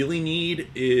you really need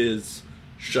is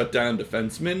shut down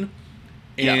defensemen.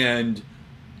 And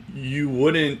you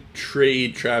wouldn't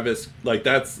trade Travis, like,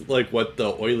 that's, like, what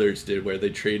the Oilers did, where they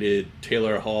traded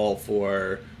Taylor Hall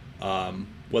for,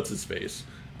 what's-his-face?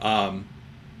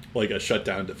 Like, a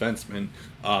shutdown defenseman,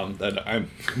 that I'm,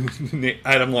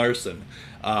 Adam Larson,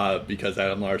 because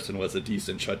Adam Larson was a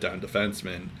decent shutdown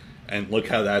defenseman. And look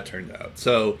how that turned out.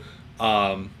 So,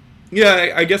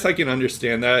 yeah, I guess I can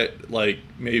understand that. Like,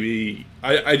 maybe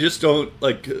I just don't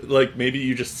like maybe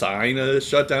you just sign a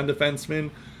shutdown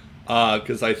defenseman,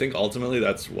 because I think ultimately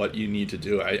that's what you need to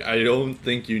do. I don't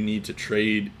think you need to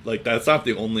trade. Like, that's not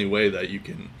the only way that you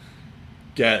can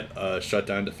get a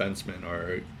shutdown defenseman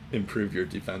or improve your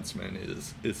defenseman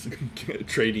is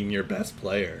trading your best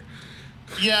player.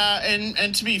 Yeah,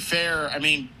 and to be fair, I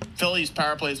mean, Philly's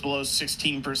power play is below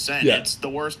 16%. Yeah. It's the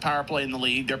worst power play in the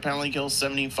league. Their penalty kill is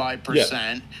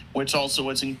 75%, which also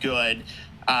isn't good.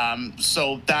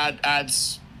 So that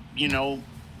adds,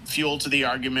 fuel to the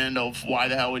argument of why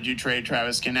the hell would you trade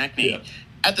Travis Konechny. Yeah.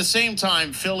 At the same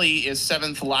time, Philly is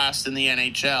 7th last in the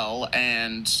NHL,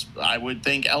 and I would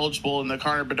think eligible in the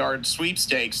Connor Bedard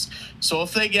sweepstakes. So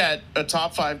if they get a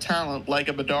top 5 talent like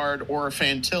a Bedard or a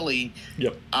Fantilli,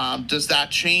 does that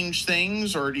change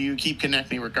things, or do you keep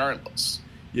Konechny regardless?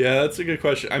 Yeah, that's a good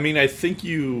question. I mean, I think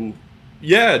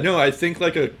I think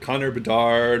like a Connor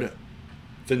Bedard,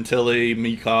 Fantilli,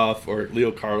 Mikov, or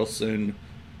Leo Carlson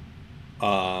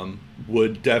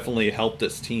would definitely help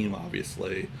this team,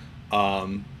 obviously.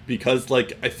 Because,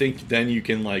 like, I think then you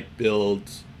can, like, build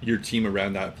your team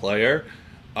around that player.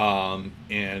 And,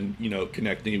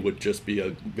 Konechny would just be a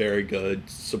very good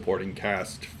supporting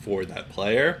cast for that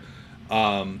player.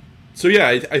 So, yeah,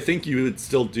 I think you would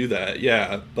still do that,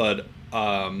 yeah. But,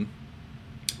 I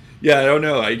don't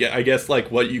know. I guess, like,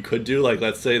 what you could do, like,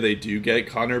 let's say they do get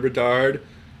Connor Bedard,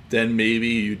 then maybe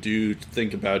you do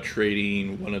think about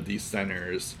trading one of these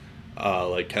centers,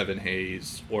 like Kevin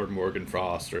Hayes or Morgan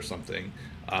Frost or something,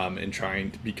 and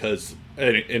trying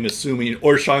and assuming,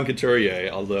 or Sean Couturier,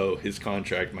 although his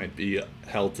contract might be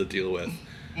hell to deal with.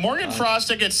 Morgan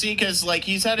Frost, I could see, because like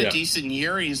he's had a decent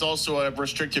year. He's also a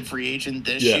restricted free agent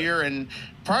this year, and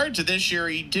prior to this year,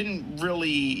 he didn't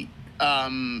really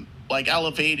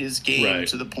elevate his game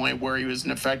to the point where he was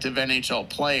an effective NHL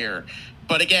player.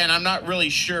 But again, I'm not really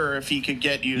sure if he could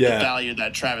get you the value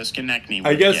that Travis Konechny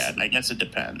would get. I guess it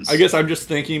depends. I guess I'm just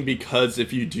thinking, because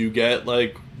if you do get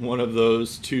like one of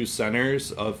those two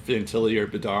centers of Fantilli or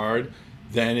Bedard,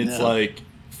 then it's like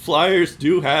Flyers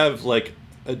do have like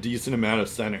a decent amount of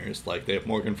centers. Like they have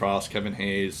Morgan Frost, Kevin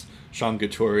Hayes, Sean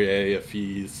Couturier if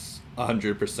he's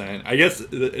 100%. I guess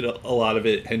a lot of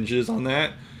it hinges on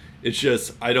that. It's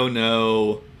just, I don't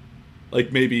know,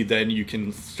 like maybe then you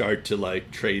can start to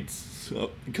like trade.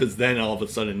 Because then all of a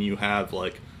sudden you have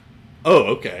like, oh,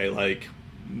 okay, like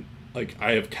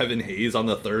I have Kevin Hayes on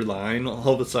the third line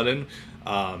all of a sudden.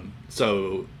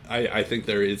 So I think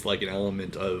there is like an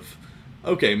element of,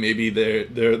 okay, maybe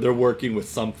they're working with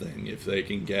something if they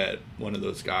can get one of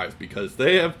those guys, because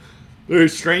they have their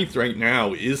strength right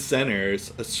now is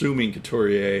centers, assuming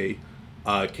Couturier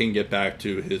can get back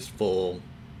to his full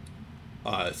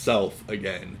self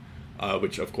again,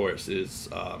 which of course is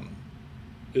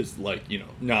like,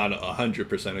 not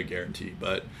 100% a guarantee,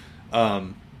 but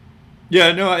I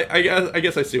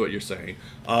guess I see what you're saying.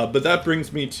 But that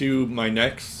brings me to my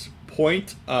next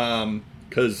point,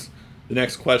 because the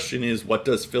next question is, what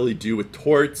does Philly do with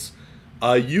Torts?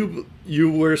 You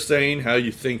were saying how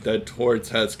you think that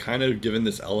Torts has kind of given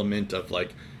this element of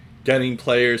like getting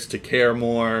players to care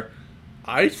more.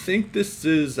 I think this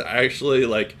is actually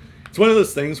like, it's one of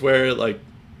those things where like,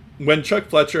 when Chuck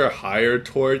Fletcher hired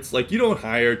Torts, like, you don't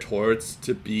hire Torts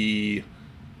to be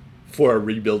for a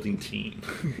rebuilding team.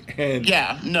 And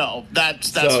that's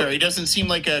fair. He doesn't seem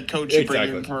like a coach you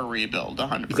bring in for a rebuild,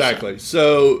 100%. Exactly.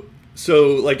 So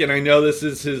like, and I know this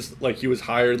is his, like, he was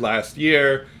hired last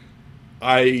year.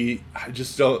 I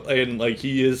just don't, and like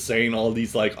he is saying all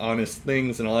these like honest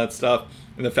things and all that stuff,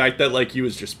 and the fact that like he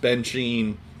was just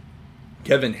benching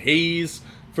Kevin Hayes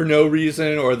for no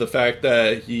reason, or the fact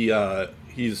that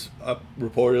he's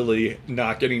reportedly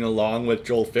not getting along with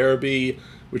Joel Farabee,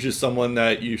 which is someone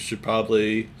that you should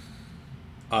probably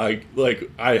I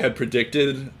had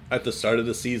predicted at the start of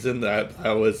the season that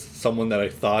was someone that I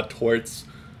thought Torts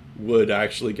would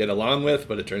actually get along with,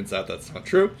 but it turns out that's not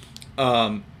true.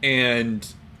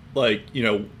 And like, you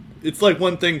know, it's like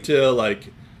one thing to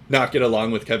like not get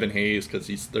along with Kevin Hayes because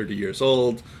he's 30 years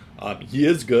old. He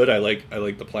is good. I like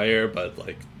the player, but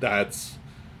like that's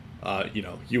you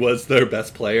know, he was their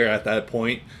best player at that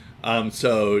point.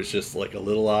 So it's just like a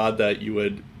little odd that you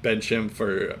would bench him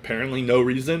for apparently no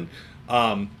reason.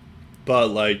 But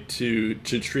like to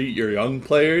treat your young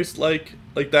players like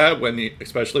that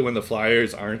especially when the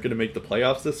Flyers aren't going to make the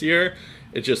playoffs this year,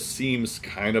 it just seems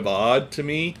kind of odd to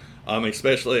me.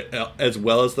 Especially as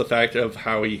well as the fact of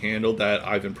how he handled that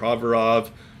Ivan Provorov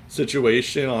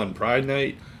situation on Pride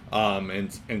Night,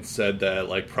 and said that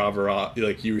like Provorov,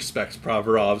 like he respects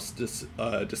Provorov's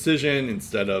decision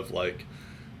instead of like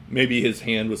maybe his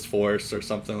hand was forced or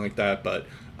something like that, but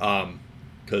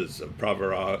because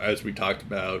Provorov, as we talked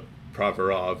about,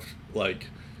 Provorov like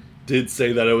did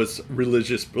say that it was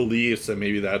religious beliefs, and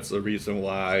maybe that's the reason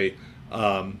why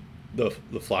the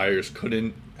Flyers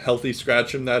couldn't healthy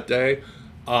scratch him that day.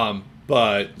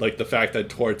 But like the fact that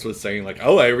Torts was saying like,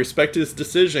 oh, I respect his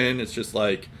decision, it's just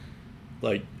like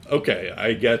okay,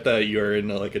 I get that you're in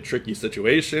like a tricky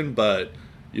situation, but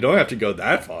you don't have to go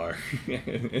that far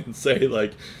and say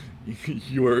like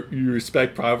you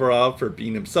respect Provorov for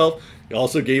being himself. You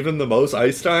also gave him the most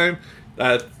ice time.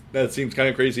 That seems kind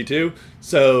of crazy too.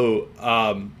 So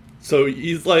so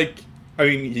he's like, I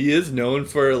mean, he is known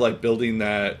for like building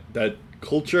that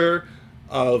culture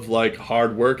of like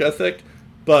hard work ethic,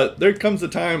 but there comes a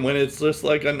time when it's just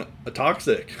like a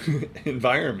toxic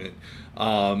environment.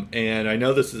 And I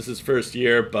know this is his first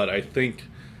year, but I think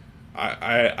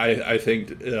I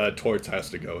think Torts has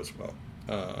to go as well.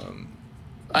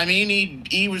 I mean,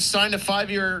 he was signed a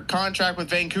 5-year contract with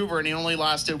Vancouver, and he only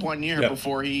lasted 1 year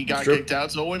before he got kicked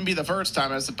out. So it wouldn't be the first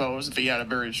time, I suppose, if he had a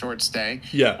very short stay.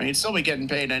 Yeah, I mean, he'd still be getting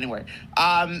paid anyway.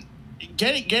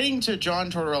 Getting to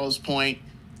John Tortorella's point,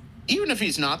 even if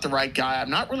he's not the right guy, I'm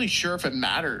not really sure if it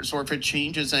matters or if it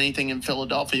changes anything in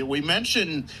Philadelphia. We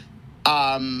mentioned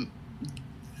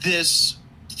this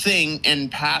thing in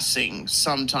passing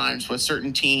sometimes with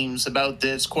certain teams about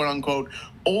this quote-unquote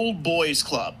old boys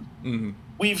club. Mm-hmm.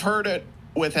 We've heard it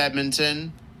with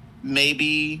Edmonton.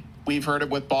 Maybe we've heard it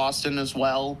with Boston as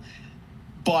well.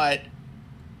 But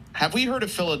have we heard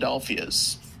of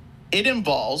Philadelphia's? It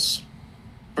involves,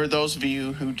 for those of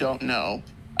you who don't know,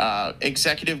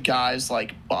 executive guys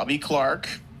like Bobby Clark,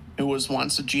 who was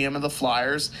once a GM of the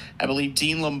Flyers. I believe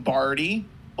Dean Lombardi,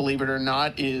 believe it or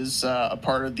not, is a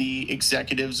part of the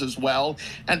executives as well.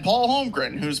 And Paul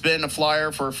Holmgren, who's been a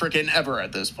Flyer for freaking ever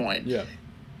at this point. Yeah.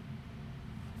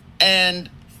 And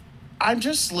I'm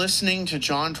just listening to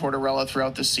John Tortorella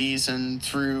throughout the season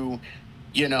through,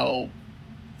 you know,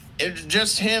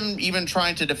 just him even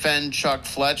trying to defend Chuck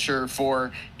Fletcher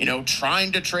for, you know,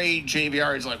 trying to trade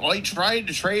JVR. He's like, well, he tried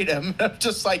to trade him.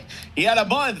 Just like, he had a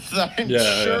month. I'm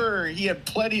sure he had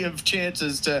plenty of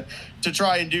chances to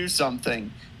try and do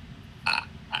something.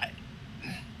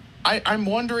 I'm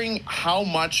wondering how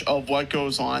much of what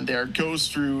goes on there goes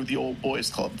through the old boys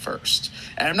club first.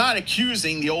 And I'm not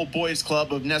accusing the old boys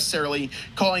club of necessarily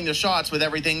calling the shots with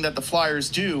everything that the Flyers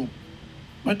do,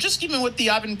 but just even with the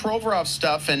Ivan Provorov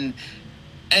stuff and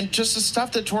just the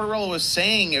stuff that Tortorella was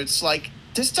saying, it's like,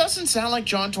 this doesn't sound like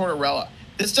John Tortorella.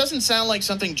 This doesn't sound like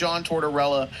something John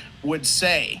Tortorella would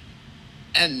say.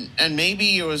 And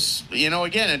maybe it was, you know,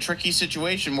 again, a tricky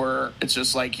situation where it's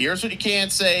just like, here's what you can't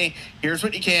say, here's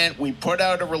what you can't. We put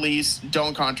out a release,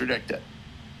 don't contradict it.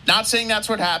 Not saying that's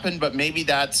what happened, but maybe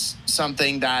that's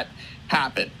something that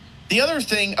happened. The other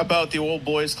thing about the old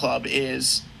boys club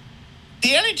is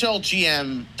the NHL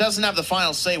GM doesn't have the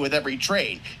final say with every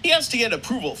trade. He has to get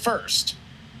approval first.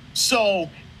 So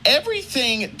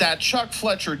everything that Chuck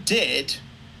Fletcher did,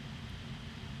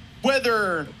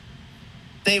 whether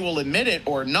they will admit it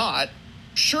or not,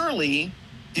 surely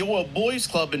the old boys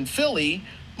club in Philly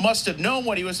must have known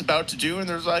what he was about to do, and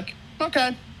there's like,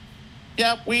 okay,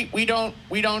 yeah, we don't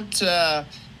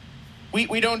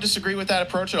disagree with that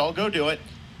approach at all. Go do it.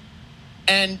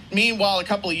 And meanwhile, a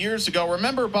couple of years ago,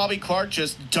 remember Bobby Clark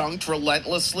just dunked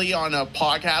relentlessly on a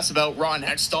podcast about Ron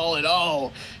Hextall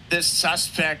and, this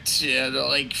suspect,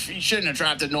 like, he shouldn't have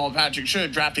drafted Noel Patrick, should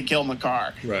have drafted Kyle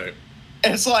McCarr. Right.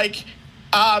 It's like,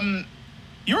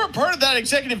 you were a part of that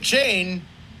executive chain,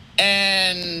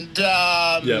 and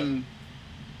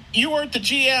you weren't the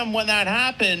GM when that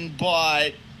happened,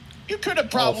 but you could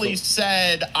have probably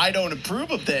said, I don't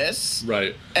approve of this.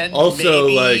 Right. And also,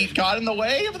 maybe got in the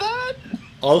way of that.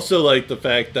 Also, like, the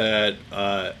fact that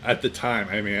at the time,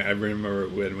 I mean, I remember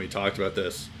when we talked about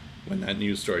this, when that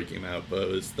news story came out, but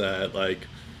it was that, like,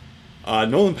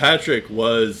 Nolan Patrick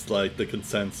was, like, the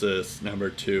consensus number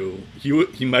 2.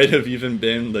 He might have even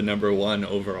been the number 1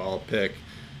 overall pick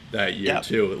that year,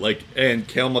 too. Like, and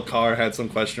Cale Makar had some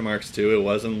question marks, too. It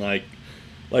wasn't like,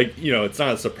 you know, it's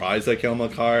not a surprise that Cale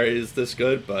Makar is this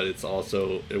good, but it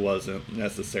wasn't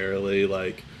necessarily,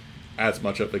 like, as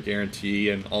much of a guarantee.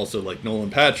 And also, like, Nolan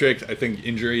Patrick, I think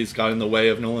injuries got in the way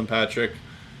of Nolan Patrick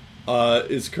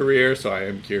his career, so I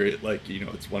am curious, like, you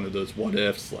know, it's one of those what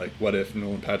ifs, like, what if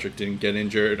Nolan Patrick didn't get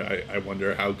injured? I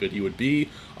wonder how good he would be.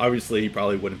 Obviously, he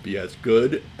probably wouldn't be as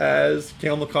good as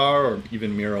Cale Makar or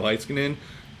even Miro Heiskanen,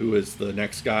 who is the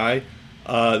next guy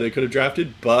they could have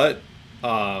drafted, but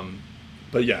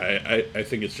yeah, I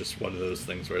think it's just one of those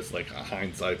things where it's like a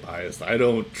hindsight bias. I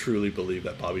don't truly believe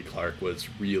that Bobby Clarke was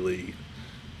really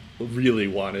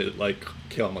wanted, like,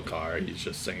 Cale Makar. He's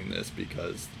just saying this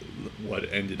because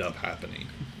what ended up happening.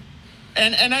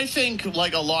 And I think,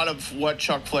 like, a lot of what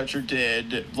Chuck Fletcher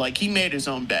did, like, he made his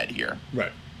own bed here.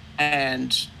 Right.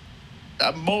 And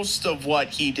most of what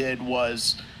he did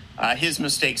was his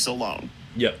mistakes alone.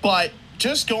 Yeah. But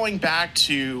just going back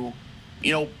to,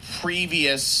 you know,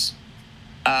 previous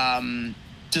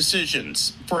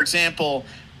decisions. For example,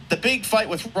 the big fight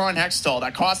with Ron Hextall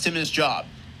that cost him his job.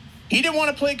 He didn't want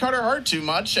to play Carter Hart too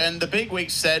much, and the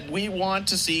bigwigs said, we want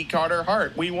to see Carter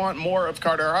Hart. We want more of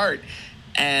Carter Hart.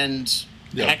 And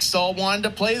Hextall wanted to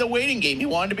play the waiting game. He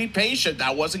wanted to be patient.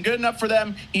 That wasn't good enough for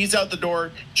them. He's out the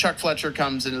door. Chuck Fletcher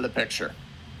comes into the picture.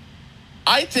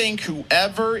 I think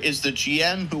whoever is the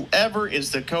GM, whoever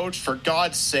is the coach, for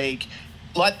God's sake,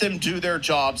 let them do their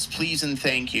jobs, please and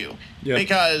thank you. Yeah.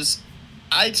 Because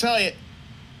I tell you,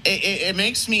 it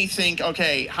makes me think,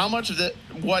 okay, how much of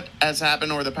what has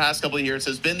happened over the past couple of years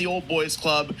has been the old boys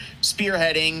club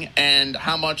spearheading, and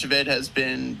how much of it has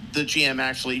been the GM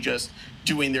actually just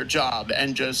doing their job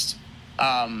and just,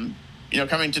 you know,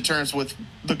 coming to terms with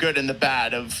the good and the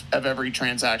bad of every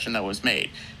transaction that was made.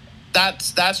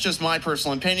 That's just my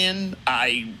personal opinion.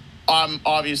 I'm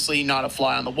obviously not a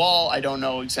fly on the wall. I don't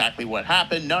know exactly what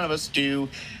happened. None of us do.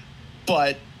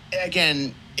 But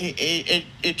again, it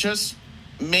just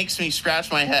makes me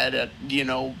scratch my head at, you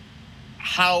know,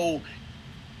 how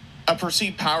a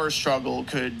perceived power struggle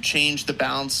could change the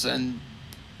balance and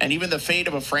even the fate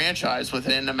of a franchise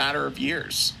within a matter of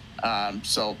years.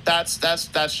 So that's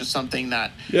just something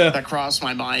that crossed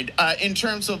my mind. In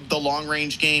terms of the long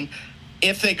range game,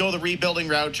 if they go the rebuilding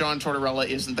route, John Tortorella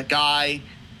isn't the guy.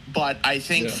 But I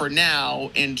think for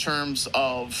now, in terms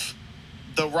of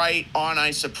the right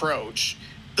on-ice approach,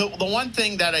 the one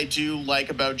thing that I do like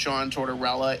about John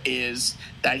Tortorella is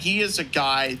that he is a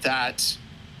guy that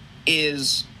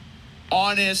is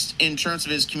honest in terms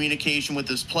of his communication with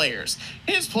his players.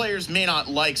 His players may not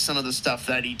like some of the stuff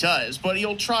that he does, but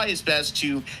he'll try his best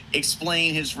to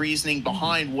explain his reasoning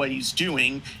behind what he's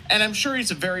doing. And I'm sure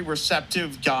he's a very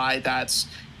receptive guy that's,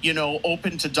 you know,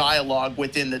 open to dialogue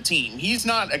within the team. He's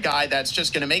not a guy that's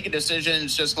just going to make a decision.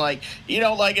 It's just like, you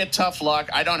know, like a tough luck.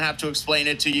 I don't have to explain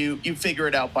it to you. You figure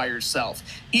it out by yourself.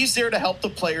 He's there to help the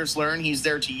players learn. He's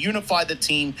there to unify the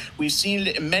team. We've seen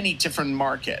it in many different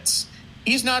markets.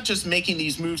 He's not just making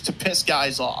these moves to piss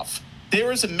guys off.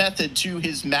 There is a method to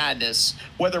his madness,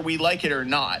 whether we like it or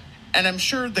not. And I'm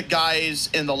sure the guys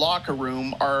in the locker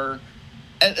room are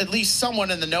at least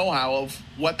someone in the know-how of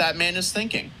what that man is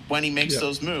thinking when he makes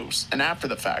those moves, and after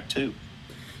the fact too.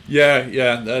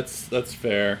 Yeah, that's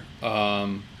fair.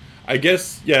 I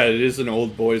guess it is an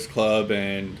old boys club,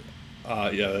 and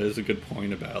that is a good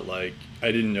point about, like,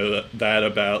 I didn't know that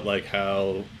about, like,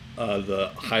 how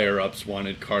the higher ups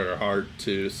wanted Carter Hart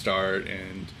to start,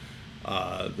 and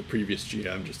the previous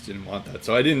GM just didn't want that.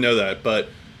 So I didn't know that, but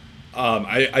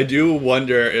I do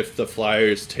wonder if the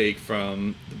Flyers take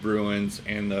from the Bruins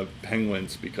and the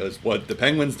Penguins, because what the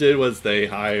Penguins did was they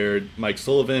hired Mike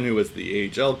Sullivan, who was the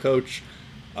AHL coach,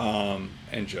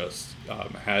 and just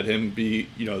had him be,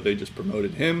 you know, they just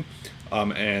promoted him.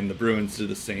 And the Bruins did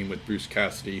the same with Bruce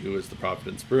Cassidy, who was the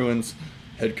Providence Bruins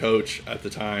head coach at the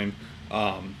time.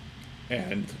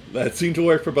 And that seemed to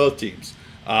work for both teams.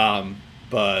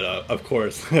 But of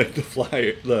course, like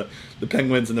the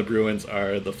Penguins and the Bruins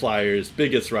are the Flyers'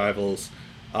 biggest rivals,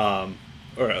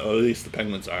 or at least the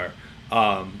Penguins are.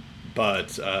 So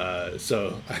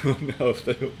I don't know if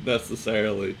they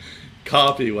necessarily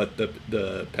copy what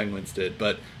the Penguins did.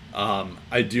 But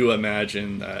I do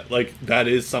imagine that that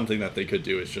is something that they could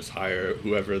do, is just hire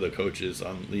whoever the coach is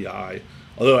on Lehigh.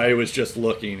 Although I was just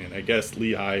looking, and I guess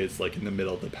Lehigh is in the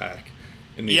middle of the pack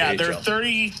in the AHL. They're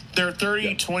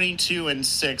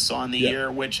 22-6 on the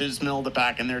year, which is middle of the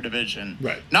pack in their division.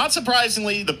 Right. Not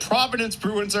surprisingly, the Providence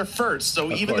Bruins are first,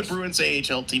 so even the Bruins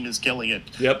AHL team is killing it.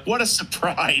 Yep. What a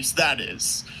surprise that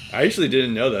is. I actually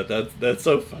didn't know that. That's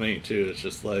so funny too. It's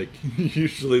just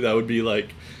usually that would be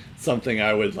something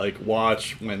I would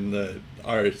watch when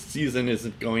our season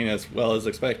isn't going as well as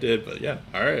expected. But yeah,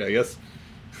 all right, I guess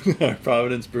our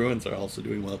Providence Bruins are also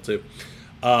doing well too.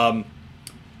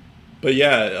 But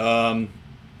yeah,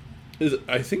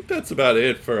 I think that's about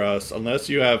it for us, unless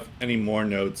you have any more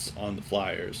notes on the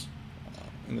Flyers.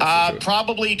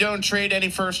 Probably don't trade any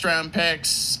first-round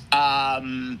picks.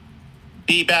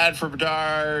 Be bad for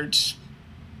Bedard.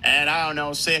 And I don't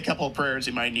know, say a couple of prayers,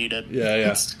 he might need it.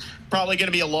 Yeah. It's probably going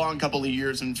to be a long couple of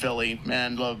years in Philly,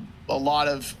 and a lot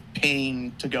of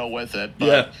pain to go with it.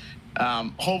 But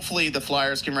hopefully the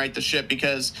Flyers can right the ship,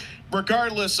 because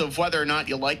regardless of whether or not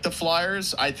you like the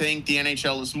Flyers, I think the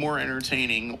NHL is more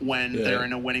entertaining when they're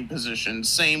in a winning position.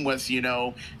 Same with,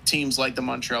 teams like the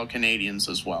Montreal Canadiens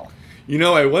as well.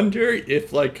 I wonder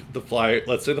if let's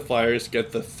say the Flyers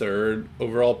get the third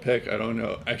overall pick. I don't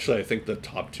know. Actually, I think the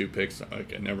top two picks.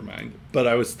 Okay, never mind. But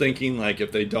I was thinking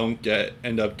if they don't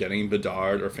end up getting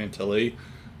Bedard or Fantilli,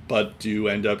 but do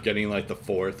end up getting the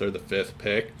fourth or the fifth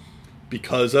pick,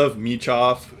 because of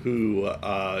Michov, who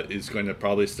is going to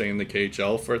probably stay in the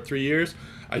KHL for 3 years.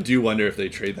 I do wonder if they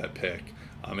trade that pick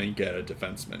and get a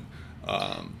defenseman.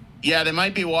 Yeah, they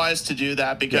might be wise to do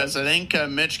that, because I think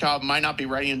Michkov might not be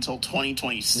ready until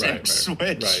 2026,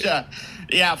 which,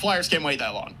 Flyers can't wait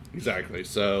that long. Exactly.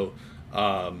 So,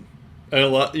 and a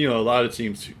lot of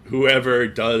teams, whoever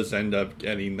does end up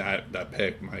getting that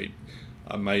pick might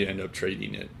end up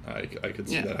trading it. I could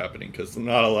see that happening, because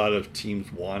not a lot of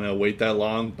teams want to wait that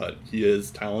long, but he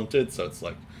is talented, so it's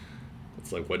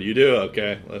what do you do?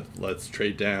 Okay, let's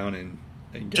trade down and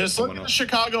get just look at the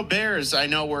Chicago Bears. I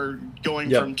know we're going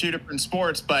from two different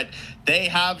sports, but they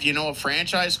have, a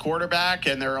franchise quarterback,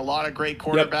 and there are a lot of great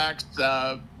quarterbacks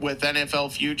with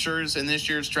NFL futures in this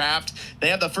year's draft. They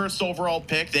have the first overall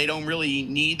pick. They don't really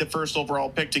need the first overall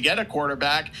pick to get a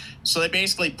quarterback, so they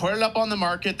basically put it up on the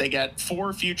market. They get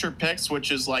 4 future picks,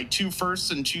 which is 2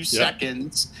 firsts and 2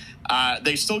 seconds.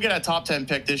 They still get a top 10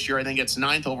 pick this year. I think it's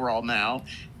 9th overall now.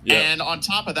 Yep. And on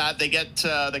top of that, they get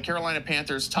the Carolina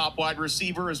Panthers' top wide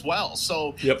receiver as well.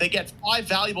 So they get 5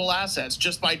 valuable assets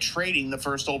just by trading the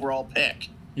first overall pick.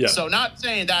 Yep. So not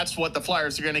saying that's what the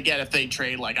Flyers are going to get if they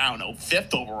trade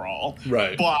 5th overall.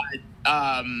 Right. But,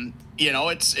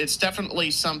 it's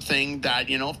definitely something that,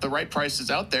 if the right price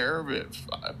is out there,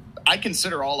 I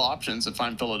consider all options if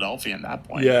I'm Philadelphia at that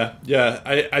point. Yeah.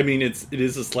 I mean, it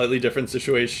is a slightly different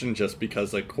situation, just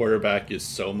because quarterback is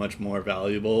so much more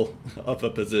valuable of a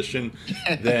position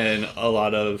than a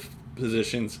lot of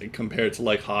positions compared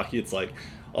to hockey. It's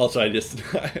also I just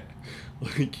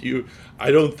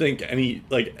I don't think any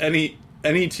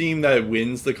team that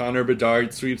wins the Connor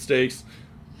Bedard sweepstakes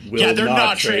they're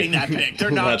not trading that pick. They're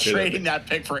not trading that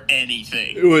pick for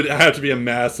anything. It would have to be a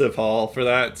massive haul for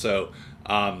that. So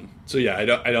yeah,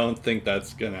 I don't think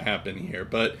that's gonna happen here.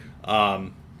 But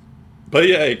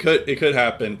yeah, it could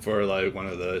happen for one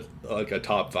of the a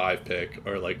top 5 pick,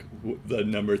 or the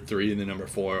number 3 and the number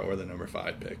 4 or the number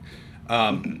 5 pick.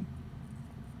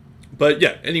 But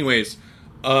yeah, anyways,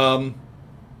 all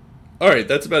right,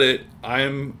 that's about it.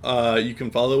 You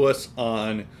can follow us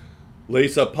on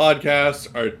Lace Up Podcast.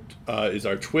 Is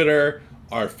our Twitter.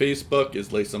 Our Facebook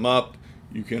is Lace 'em Up.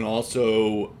 You can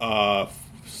also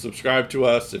subscribe to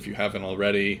us if you haven't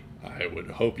already. I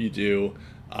would hope you do.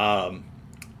 On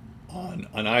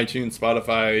iTunes,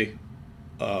 Spotify,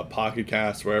 Pocket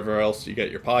Cast, wherever else you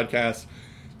get your podcasts.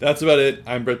 That's about it.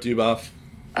 I'm Brett Duboff.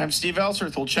 I'm Steve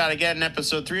Ellsworth. We'll chat again in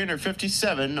episode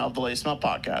 357 of the Lace 'em Up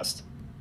Podcast.